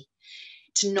the ready.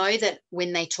 To know that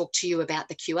when they talk to you about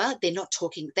the cure, they're not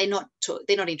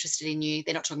interested in you.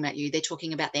 They're not talking about you. They're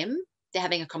talking about them. They're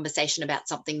having a conversation about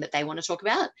something that they want to talk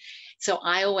about. So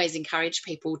I always encourage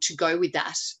people to go with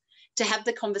that, to have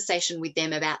the conversation with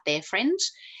them about their friend,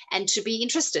 and to be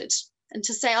interested and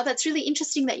to say, oh, that's really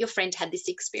interesting that your friend had this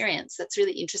experience. That's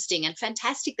really interesting and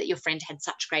fantastic that your friend had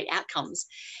such great outcomes.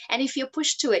 And if you're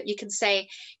pushed to it, you can say,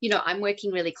 I'm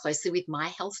working really closely with my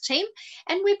health team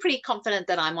and we're pretty confident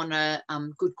that I'm on a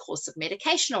good course of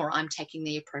medication, or I'm taking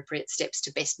the appropriate steps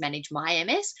to best manage my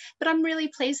MS. But I'm really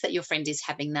pleased that your friend is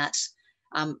having that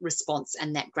response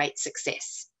and that great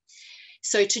success.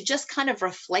 So to just kind of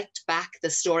reflect back the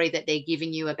story that they're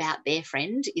giving you about their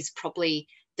friend is probably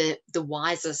the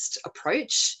wisest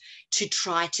approach to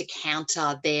try to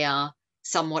counter their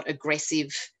somewhat aggressive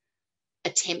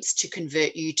attempts to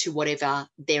convert you to whatever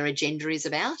their agenda is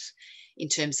about in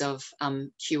terms of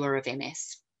cure of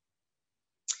MS.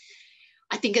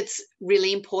 I think it's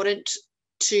really important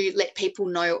to let people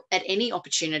know at any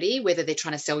opportunity, whether they're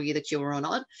trying to sell you the cure or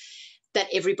not, that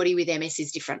everybody with MS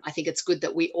is different. I think it's good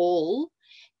that we all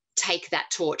take that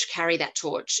torch, carry that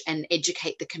torch, and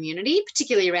educate the community,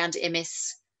 particularly around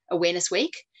MS Awareness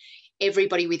Week.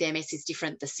 Everybody with MS is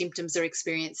different. The symptoms are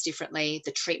experienced differently.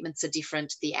 The treatments are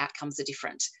different. The outcomes are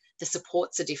different. The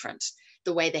supports are different.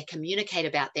 The way they communicate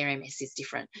about their MS is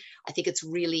different. I think it's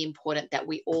really important that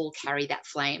we all carry that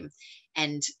flame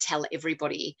and tell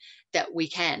everybody that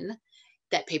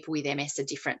that people with MS are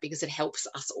different, because it helps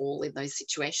us all in those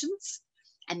situations.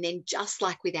 And then just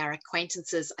like with our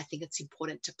acquaintances, I think it's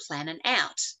important to plan it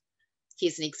out.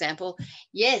 Here's an example.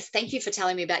 Yes, thank you for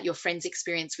telling me about your friend's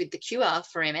experience with the cure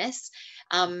for MS.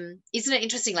 Isn't it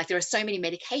interesting? Like, there are so many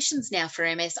medications now for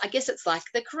MS. I guess it's like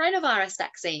the coronavirus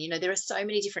vaccine. There are so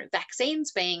many different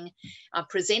vaccines being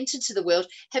presented to the world.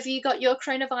 Have you got your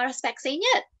coronavirus vaccine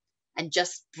yet? And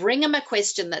just bring them a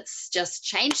question that's just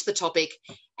changed the topic,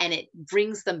 and it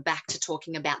brings them back to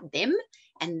talking about them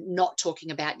and not talking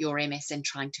about your MS and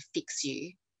trying to fix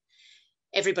you.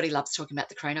 Everybody loves talking about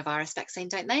the coronavirus vaccine,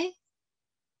 don't they?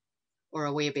 Or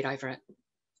are we a bit over it?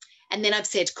 And then I've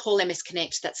said call MS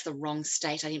Connect. That's the wrong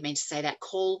state. I didn't mean to say that.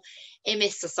 Call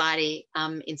MS Society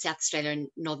in South Australia and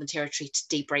Northern Territory to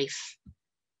debrief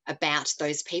about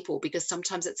those people, because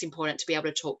sometimes it's important to be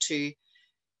able to talk to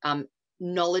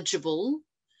knowledgeable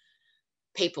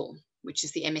people, which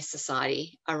is the MS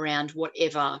Society, around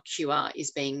whatever cure is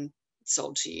being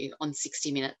sold to you on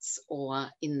 60 Minutes or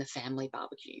in the family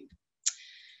barbecue.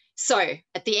 So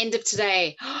at the end of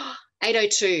today,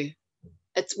 8:02,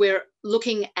 we're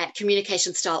looking at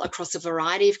communication style across a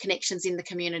variety of connections in the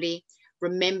community.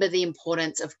 Remember the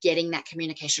importance of getting that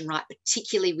communication right,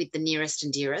 particularly with the nearest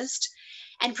and dearest,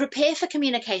 and prepare for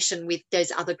communication with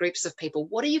those other groups of people.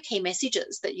 What are your key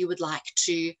messages that you would like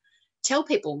to tell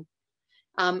people,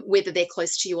 whether they're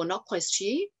close to you or not close to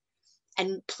you?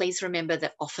 And please remember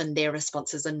that often their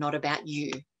responses are not about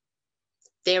you.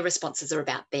 Their responses are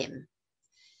about them.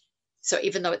 So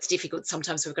even though it's difficult,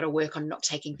 sometimes we've got to work on not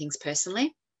taking things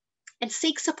personally, and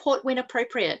seek support when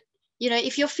appropriate. You know,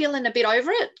 if you're feeling a bit over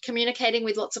it, communicating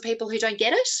with lots of people who don't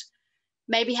get it,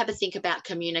 maybe have a think about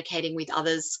communicating with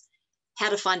others. How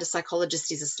to find a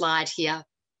psychologist is a slide here.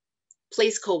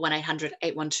 Please call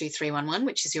 1-800-812-311,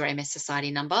 which is your MS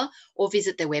Society number, or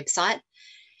visit their website.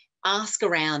 Ask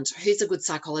around who's a good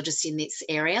psychologist in this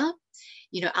area.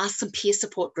 You know, ask some peer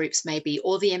support groups maybe,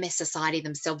 or the MS Society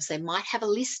themselves. They might have a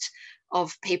list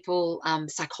of people,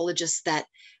 psychologists that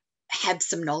have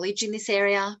some knowledge in this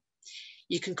area.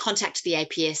 You can contact the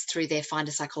APS through their Find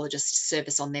a Psychologist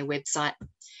service on their website.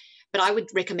 But I would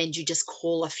recommend you just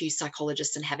call a few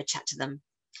psychologists and have a chat to them.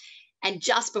 And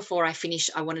just before I finish,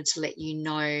 I wanted to let you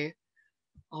know,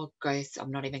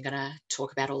 I'm not even going to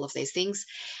talk about all of these things.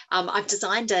 I've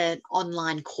designed an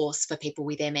online course for people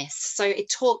with MS. So it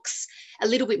talks a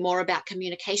little bit more about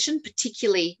communication,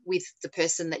 particularly with the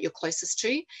person that you're closest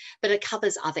to, but it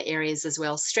covers other areas as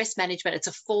well. Stress management, it's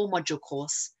a 4-module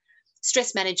course.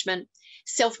 Stress management,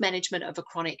 self-management of a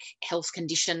chronic health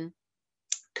condition,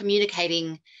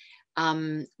 communicating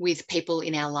with people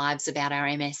in our lives about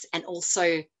our MS, and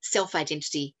also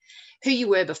self-identity, who you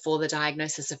were before the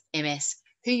diagnosis of MS,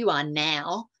 who you are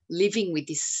now living with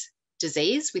this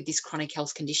disease, with this chronic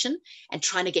health condition, and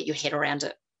trying to get your head around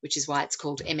it, which is why it's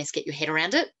called MS Get Your Head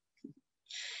Around It.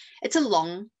 It's a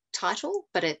long title,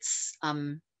 but it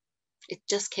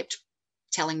just kept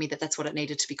telling me that that's what it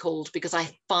needed to be called, because I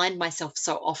find myself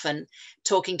so often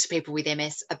talking to people with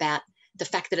MS about the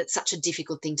fact that it's such a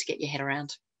difficult thing to get your head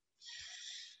around.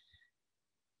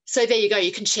 So there you go.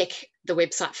 You can check the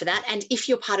website for that. And if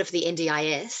you're part of the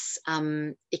NDIS,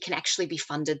 it can actually be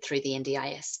funded through the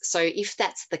NDIS. So if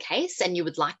that's the case and you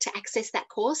would like to access that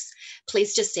course,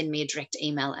 please just send me a direct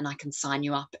email and I can sign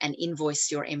you up and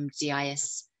invoice your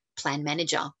NDIS plan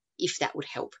manager if that would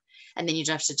help. And then you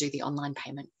don't have to do the online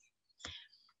payment.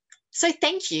 So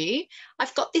thank you.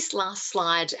 I've got this last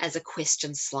slide as a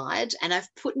question slide, and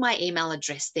I've put my email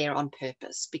address there on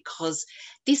purpose because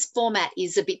this format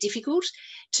is a bit difficult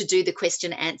to do the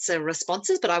question answer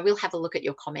responses, but I will have a look at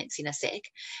your comments in a sec.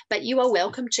 But you are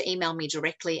welcome to email me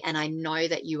directly, and I know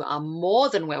that you are more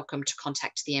than welcome to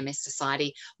contact the MS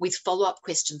Society with follow-up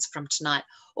questions from tonight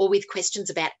or with questions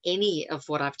about any of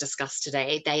what I've discussed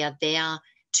today. They are there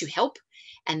to help,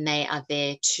 and they are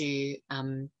there to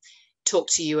talk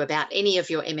to you about any of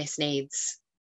your MS needs.